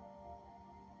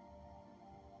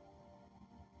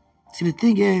 See, the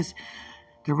thing is,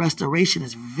 the restoration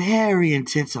is very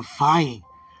intensifying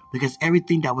because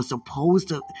everything that was supposed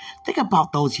to, think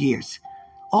about those years,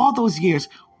 all those years,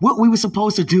 what we were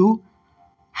supposed to do,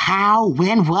 how,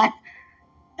 when, what,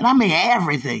 and I mean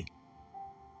everything.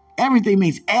 Everything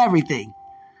means everything.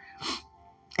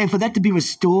 And for that to be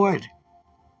restored,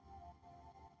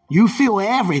 you feel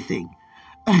everything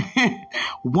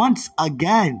once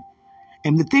again.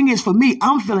 And the thing is, for me,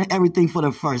 I'm feeling everything for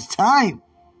the first time,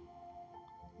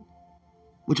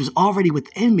 which was already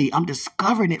within me. I'm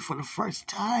discovering it for the first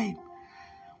time.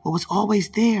 What was always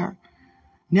there.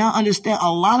 Now I understand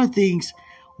a lot of things,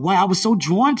 why I was so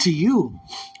drawn to you,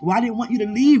 why I didn't want you to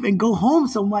leave and go home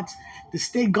so much, to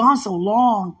stay gone so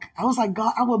long. I was like,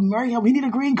 God, I would marry him. We need a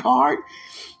green card.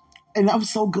 And I'm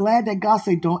so glad that God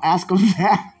said, don't ask him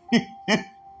that.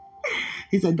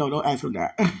 He said, no, don't ask him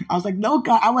that. I was like, no,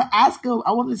 God, I would ask him.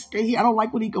 I want him to stay here. I don't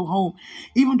like when he go home.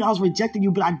 Even though I was rejecting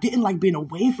you, but I didn't like being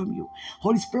away from you.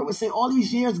 Holy Spirit would say all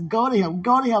these years, go to him,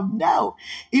 go to him. No.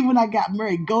 Even when I got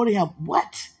married, go to him.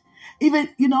 What? Even,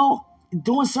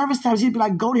 doing service times, he'd be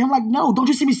like, go to him. I'm like, no, don't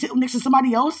you see me sitting next to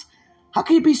somebody else? How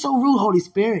can you be so rude, Holy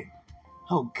Spirit?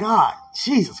 Oh God,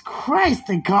 Jesus Christ,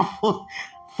 thank God for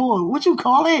what you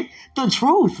call it? The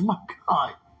truth. My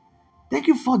God. Thank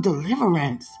you for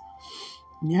deliverance.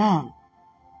 Yeah.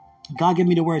 God give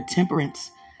me the word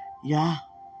temperance. Yeah.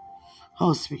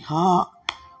 Oh, sweetheart.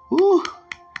 Ooh,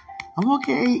 I'm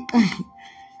okay.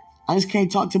 I just can't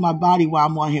talk to my body while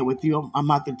I'm on here with you. I'm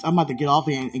about to get off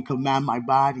here and command my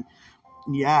body.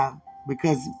 Yeah,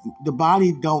 because the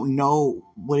body don't know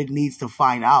what it needs to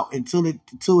find out until it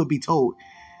be told.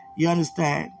 You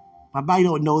understand? My body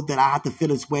don't know that I have to feel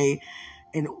this way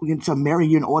and to marry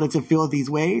you in order to feel these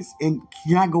ways. And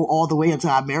cannot go all the way until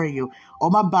I marry you. All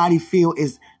my body feel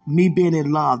is me being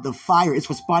in love. The fire is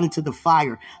responding to the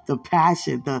fire, the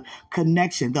passion, the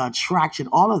connection, the attraction,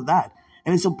 all of that.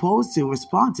 And it's supposed to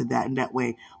respond to that in that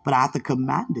way. But I have to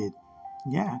command it.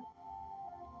 Yeah.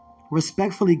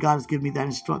 Respectfully, God has given me that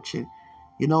instruction.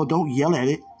 You know, don't yell at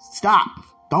it. Stop.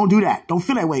 Don't do that. Don't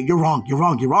feel that way. You're wrong. You're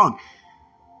wrong. You're wrong.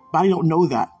 Body don't know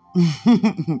that.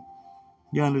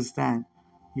 You understand?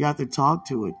 You have to talk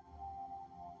to it.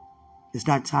 It's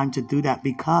not time to do that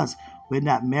because we're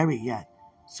not married yet.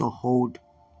 So hold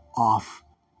off.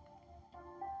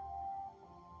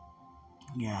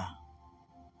 Yeah.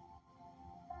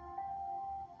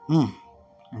 And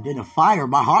then the fire,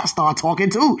 my heart started talking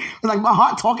too. It's like my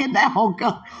heart talking now. Oh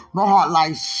God. My heart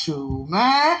like, shoot,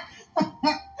 man.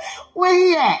 Where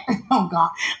he at? Oh God.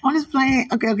 I'm just playing.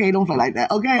 Okay, don't play like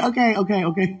that. Okay.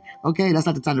 That's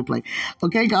not the time to play.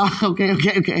 Okay, God.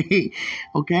 Okay.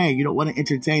 Okay, you don't want to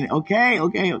entertain it. Okay.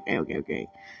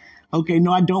 Okay,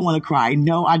 no, I don't want to cry.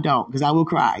 No, I don't, because I will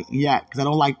cry. Yeah, because I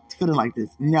don't like feeling like this.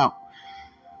 No.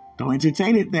 Don't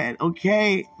entertain it then.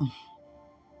 Okay,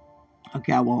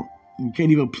 I won't. You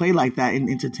can't even play like that in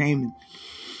entertainment.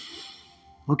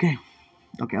 Okay,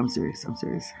 I'm serious.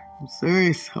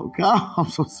 Oh God, I'm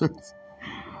so serious.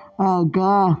 Oh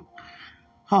God.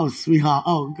 Oh sweetheart.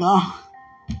 Oh God,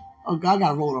 I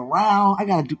gotta roll around. I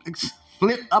gotta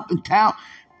flip up and down.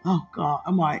 Oh God,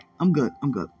 I'm all right. I'm good,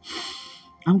 Buka.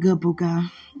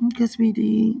 I'm good,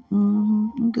 sweetie.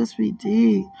 I'm good,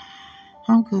 sweetie.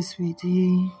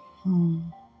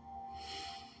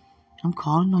 I'm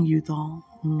calling on you, though.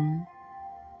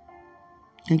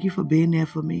 Thank you for being there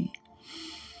for me.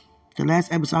 The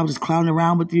last episode, I was just clowning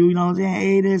around with you, you know what I'm saying?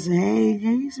 Hey, this,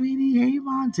 hey, sweetie, hey,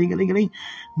 mom, ting-a-ling-a-ling.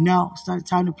 No, it's not the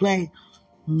time to play.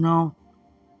 No.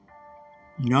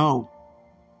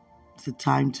 It's the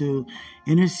time to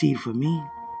intercede for me.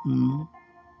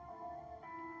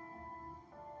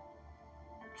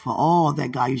 For all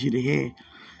that God used you to hear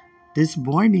this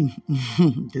morning,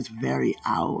 this very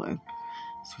hour.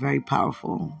 It's very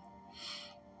powerful.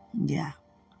 Yeah.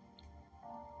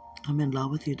 I'm in love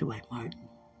with you, Dwight Martin.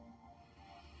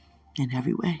 In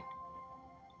every way.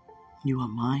 You are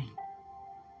mine.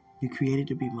 You're created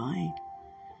to be mine.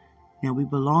 Now, we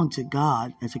belong to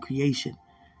God as a creation,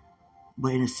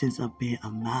 but in a sense of being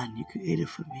a man, you created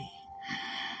for me.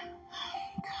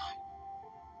 God,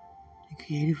 you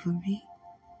created for me.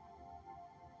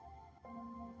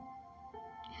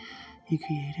 You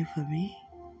created for me.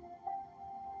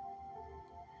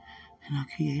 And I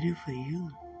created for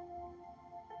you.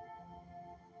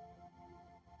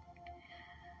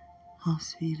 Oh,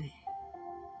 sweetie.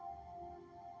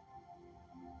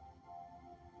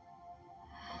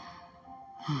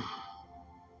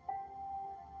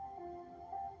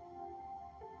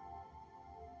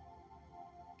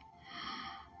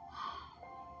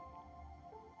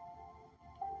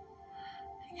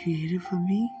 You created for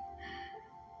me.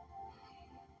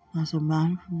 As a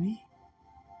man for me.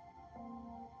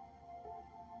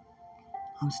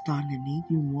 I'm starting to need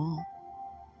you more.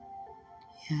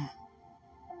 Yeah.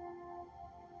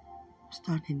 I'm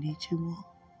starting to need you more.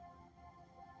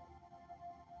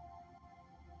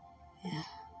 Yeah.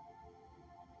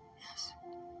 Yes.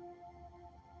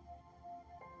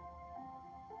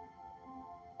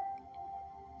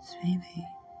 Sweetie.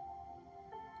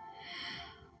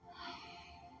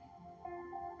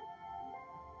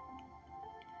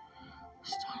 I'm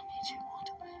starting to need you more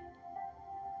tonight.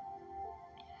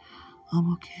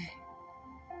 I'm okay.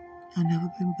 I've never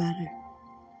been better.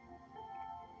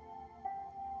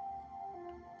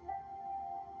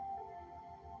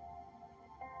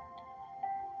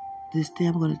 This day,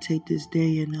 I'm going to take this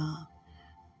day and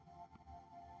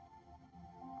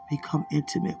become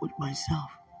intimate with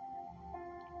myself.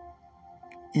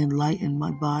 Enlighten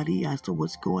my body as to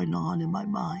what's going on in my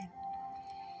mind.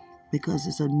 Because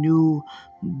it's a new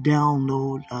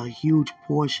download, a huge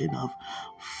portion of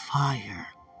fire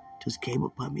just came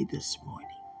upon me this morning.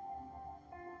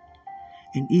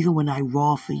 And even when I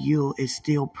roar for you, it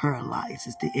still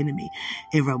paralyzes the enemy.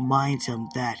 It reminds him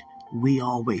that we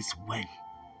always win.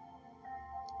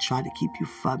 try to keep you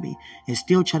from me and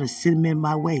still try to send them in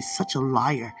my way. Such a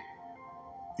liar.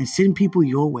 And send people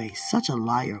your way. Such a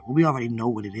liar. We already know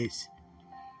what it is.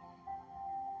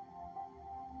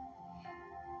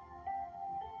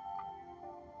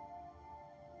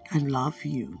 I love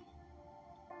you.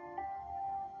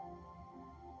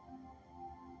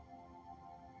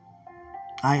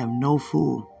 I am no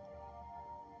fool.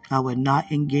 I would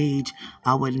not engage.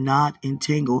 I would not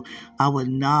entangle. I would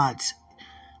not,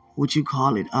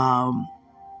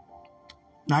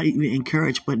 not even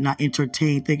encourage, but not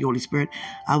entertain. Thank you, Holy Spirit.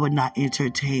 I would not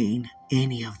entertain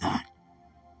any of that.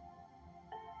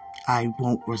 I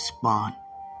won't respond.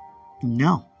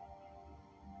 No.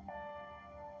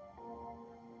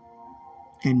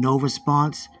 And no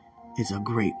response is a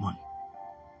great one.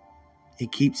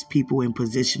 It keeps people in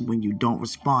position when you don't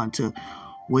respond to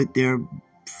what their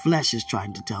flesh is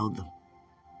trying to tell them.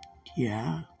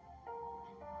 Yeah.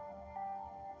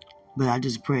 But I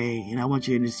just pray, and I want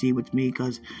you to intercede with me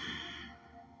because,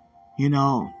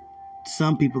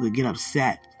 some people could get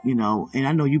upset, and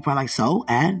I know you probably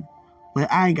like,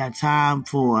 but I ain't got time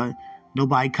for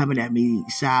nobody coming at me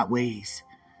sideways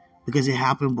because it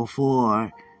happened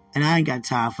before, and I ain't got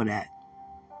time for that.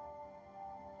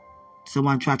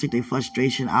 Someone try to take their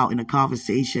frustration out in a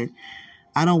conversation.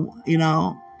 I don't,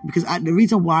 because the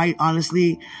reason why,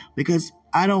 honestly, because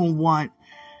I don't want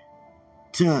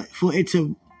for it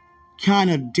to kind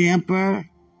of damper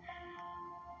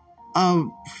a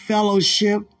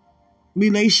fellowship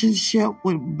relationship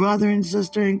with brother and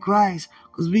sister in Christ,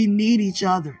 because we need each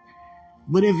other.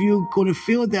 But if you're going to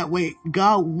feel that way,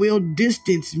 God will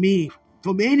distance me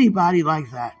from anybody like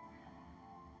that.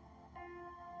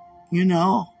 And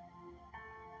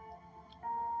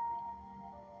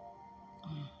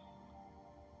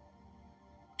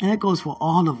that goes for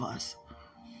all of us.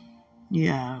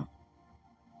 Yeah.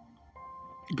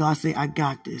 God say, I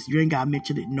got this. You ain't got to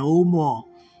mention it no more.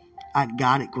 I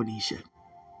got it, Quenisha.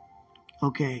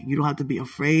 Okay? You don't have to be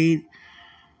afraid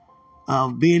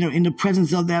of being in the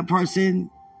presence of that person.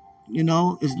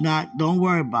 Don't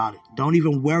worry about it. Don't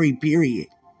even worry, period.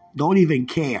 Don't even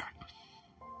care.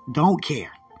 Don't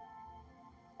care.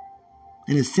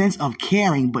 In a sense of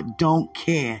caring, but don't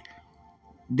care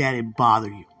that it bother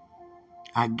you.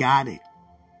 I got it.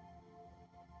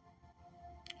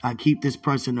 I keep this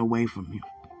person away from you.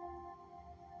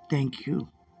 Thank you.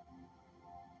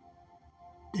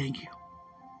 Thank you.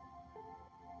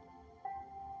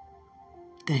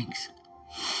 Thanks.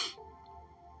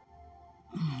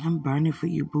 I'm burning for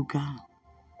you, Buka.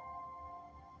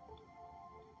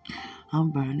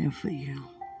 I'm burning for you.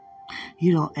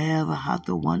 You don't ever have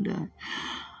to wonder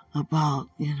about,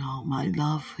 my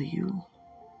love for you.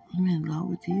 I'm in love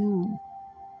with you.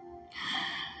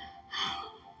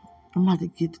 I'm about to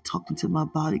get to talking to my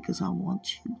body because I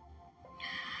want you.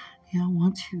 Yeah, I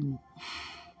want you.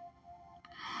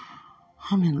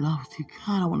 I'm in love with you.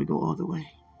 God, I want to go all the way.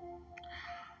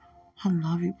 I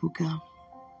love you, Buka.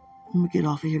 I'm going to get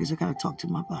off of here because I got to talk to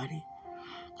my body.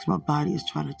 Because my body is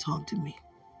trying to talk to me.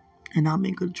 And I'm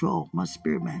in control. My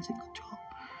spirit man's in control.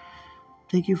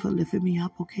 Thank you for lifting me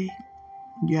up, okay?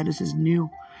 Yeah, this is new.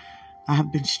 I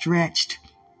have been stretched.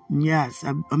 Yes,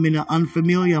 I'm in an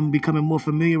unfamiliar. I'm becoming more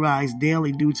familiarized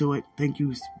daily due to it. Thank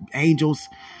you, angels.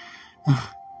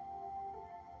 I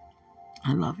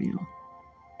love you.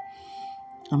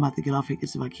 I'm about to get off here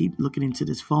because if I keep looking into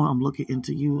this phone, I'm looking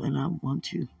into you and I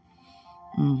want you.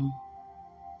 You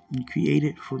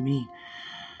created for me.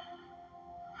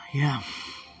 Yeah.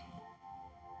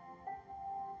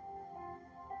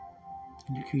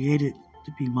 You created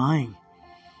to be mine.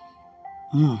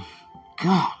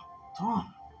 God.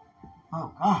 Oh,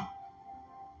 God.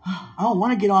 I don't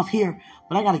want to get off here,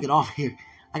 but I got to get off here.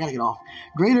 I got to get off.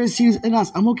 Greater is He who's in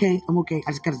us. I'm okay.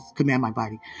 I just got to command my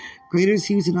body. Greater is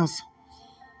He who's in us.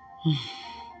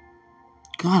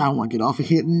 God, I don't want to get off of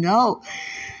here. No.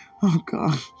 Oh,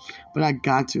 God. But I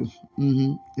got to.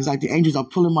 It's like the angels are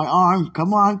pulling my arm.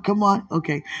 Come on.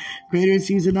 Okay. Greater is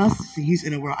He who's in us. He's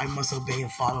in the world. I must obey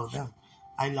and follow them.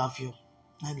 I love you.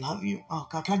 Oh,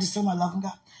 God. Can I just say my love,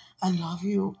 God? I love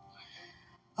you.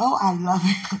 Oh, I love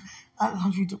you. I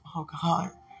love you. Oh,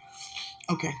 God.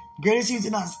 Okay. Greater is He who's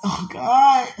in us. Oh,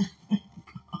 God.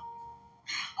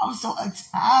 I'm so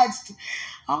attached.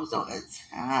 Oh, God.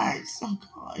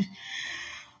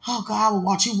 Oh, God, I will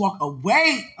watch you walk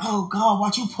away. Oh, God,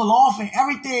 watch you pull off and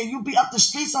everything. You be up the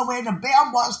street somewhere in the bed.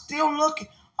 I'm still looking.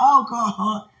 Oh,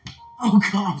 God. I'm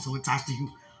so attached to you.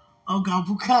 Oh, God,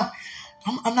 Buka.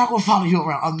 I'm not going to follow you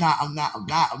around. I'm not going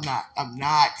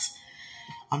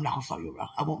to follow you around.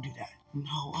 I won't do that. No.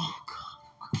 Oh, God.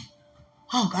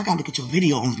 Oh, God, I gotta look at your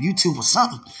video on YouTube or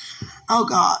something. Oh,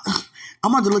 God.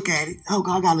 I'm about to look at it. Oh,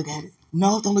 God, I gotta look at it.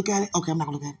 No, don't look at it. Okay, I'm not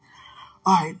gonna look at it.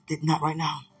 All right, not right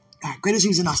now. All right, greatest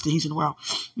human in the world.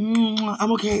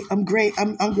 I'm okay. I'm great.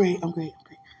 I'm great.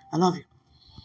 I love you.